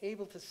I'm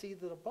able to see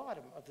the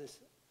bottom of this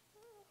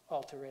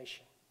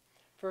alteration.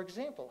 For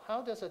example,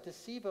 how does a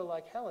deceiver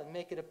like Helen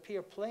make it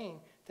appear plain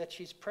that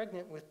she's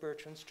pregnant with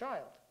Bertrand's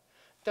child?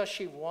 Does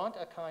she want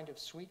a kind of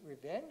sweet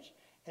revenge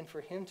and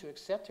for him to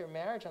accept her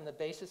marriage on the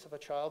basis of a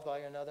child by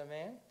another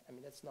man? I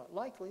mean, it's not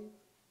likely.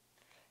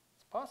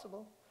 It's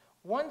possible.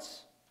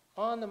 Once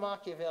on the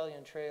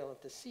Machiavellian trail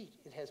of deceit,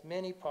 it has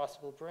many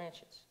possible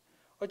branches.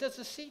 Or does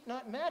deceit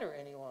not matter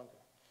any longer?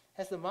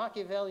 Has the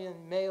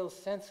Machiavellian male's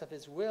sense of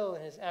his will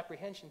and his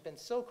apprehension been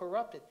so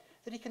corrupted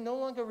that he can no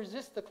longer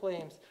resist the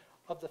claims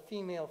of the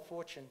female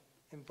fortune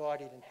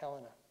embodied in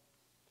Helena?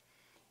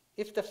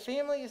 If the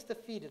family is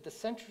defeated,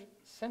 the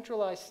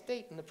centralized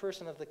state in the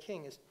person of the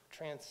king is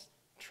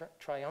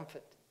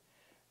triumphant.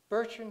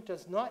 Bertrand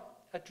does not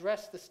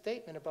address the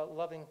statement about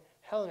loving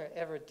Helena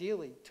ever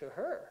dearly to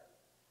her,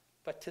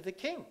 but to the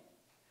king.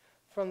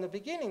 From the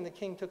beginning, the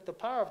king took the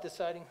power of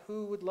deciding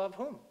who would love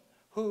whom,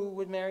 who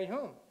would marry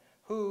whom,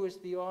 who is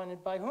to be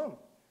honored by whom.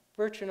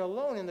 Bertrand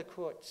alone in the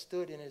court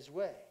stood in his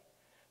way.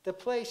 The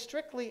play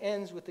strictly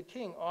ends with the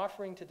king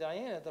offering to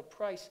Diana the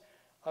price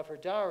of her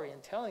dowry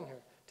and telling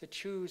her to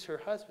choose her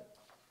husband.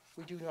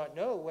 We do not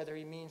know whether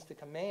he means to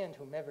command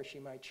whomever she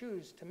might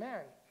choose to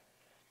marry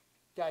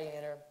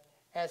Diana,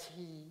 as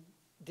he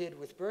did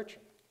with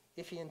Bertrand,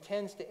 if he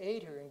intends to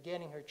aid her in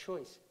getting her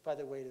choice by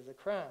the weight of the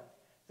crown.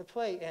 The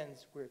play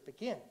ends where it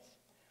begins.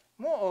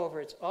 Moreover,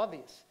 it's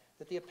obvious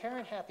that the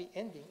apparent happy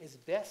ending is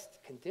best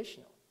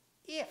conditional.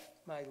 If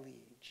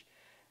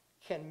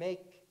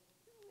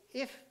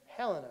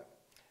Helena,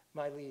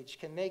 my liege,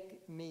 can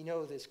make me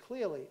know this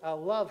clearly,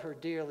 I'll love her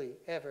dearly,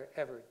 ever,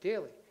 ever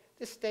dearly.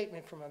 This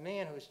statement from a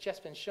man who has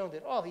just been shown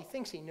that all he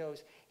thinks he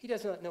knows, he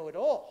does not know at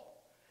all.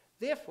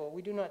 Therefore,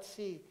 we do not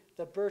see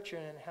the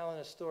Bertrand and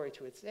Helena story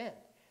to its end.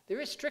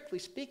 There is, strictly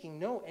speaking,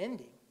 no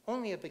ending,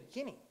 only a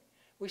beginning.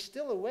 We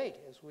still await,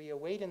 as we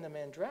await in the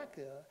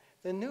Mandragola,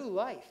 the new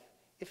life.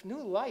 If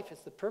new life is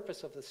the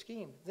purpose of the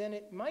scheme, then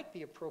it might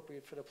be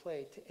appropriate for the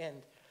play to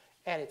end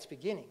at its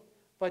beginning.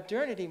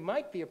 Modernity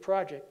might be a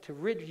project to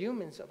rid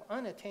humans of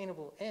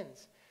unattainable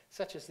ends,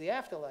 such as the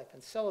afterlife,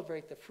 and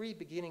celebrate the free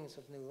beginnings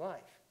of new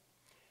life.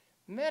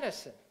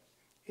 Medicine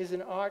is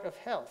an art of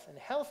health, and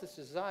health is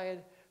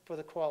desired for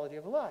the quality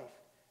of life.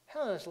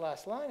 Helena's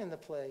last line in the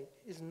play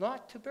is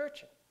not to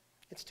Bertrand.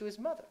 It's to his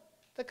mother,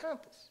 the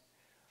Countess.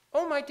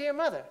 Oh, my dear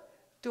mother,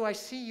 do I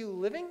see you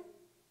living?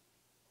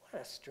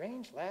 What a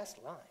strange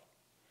last line.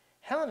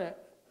 Helena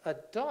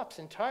adopts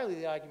entirely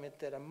the argument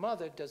that a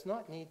mother does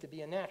not need to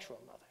be a natural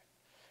mother.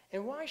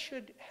 And why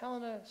should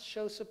Helena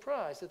show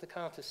surprise that the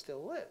Countess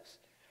still lives?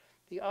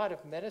 The art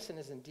of medicine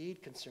is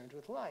indeed concerned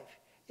with life,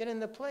 yet in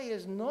the play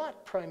is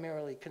not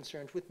primarily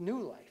concerned with new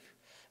life.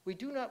 We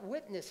do not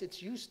witness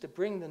its use to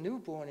bring the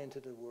newborn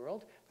into the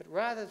world, but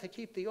rather to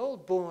keep the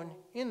old born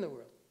in the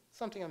world,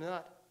 something I'm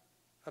not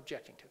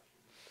objecting to.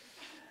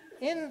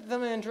 In the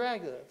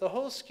Mandragola, the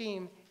whole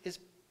scheme is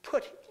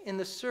put in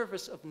the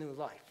service of new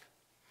life.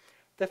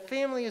 The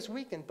family is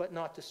weakened but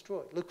not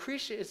destroyed.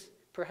 Lucretia is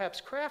perhaps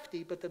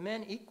crafty, but the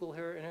men equal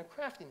her in her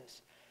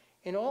craftiness.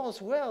 In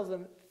All's Well,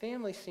 the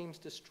family seems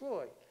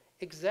destroyed.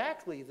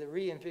 Exactly, the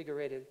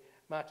reinvigorated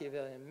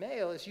Machiavellian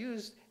male is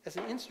used as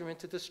an instrument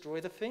to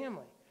destroy the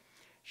family.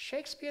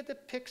 Shakespeare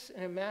depicts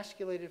an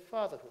emasculated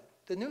fatherhood.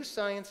 The new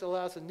science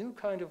allows a new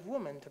kind of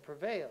woman to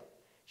prevail.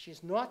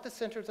 She's not the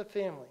center of the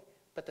family,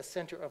 but the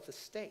center of the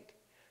state.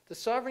 The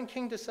sovereign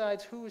king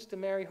decides who is to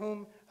marry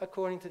whom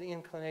according to the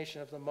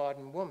inclination of the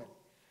modern woman.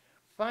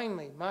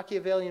 Finally,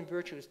 Machiavellian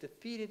virtue is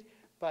defeated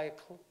by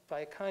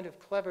a kind of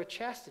clever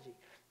chastity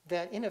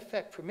that in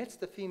effect permits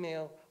the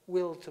female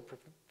will to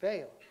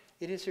prevail.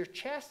 It is her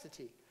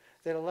chastity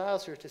that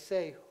allows her to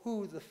say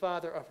who the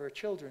father of her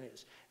children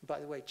is. And by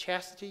the way,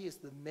 chastity is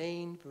the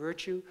main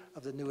virtue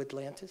of the New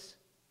Atlantis.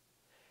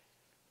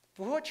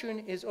 Fortune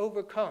is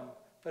overcome,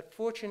 but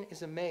fortune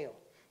is a male,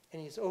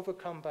 and he is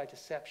overcome by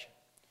deception.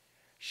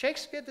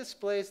 Shakespeare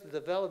displays the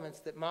developments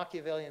that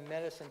Machiavellian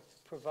medicine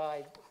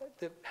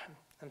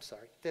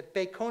that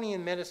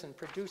Baconian medicine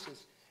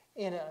produces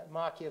in a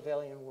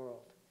Machiavellian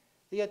world.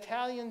 The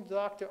Italian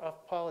doctor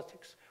of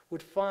politics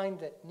would find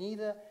that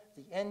neither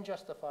the end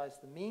justifies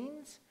the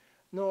means,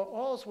 nor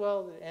all's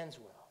well that ends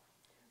well.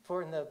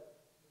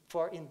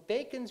 For in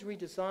Bacon's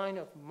redesign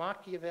of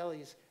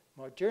Machiavelli's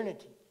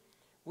modernity,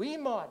 we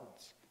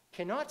moderns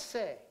cannot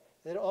say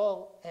that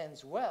all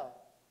ends well,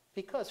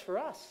 because for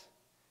us,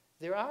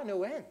 there are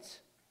no ends.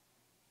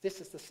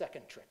 This is the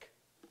second trick.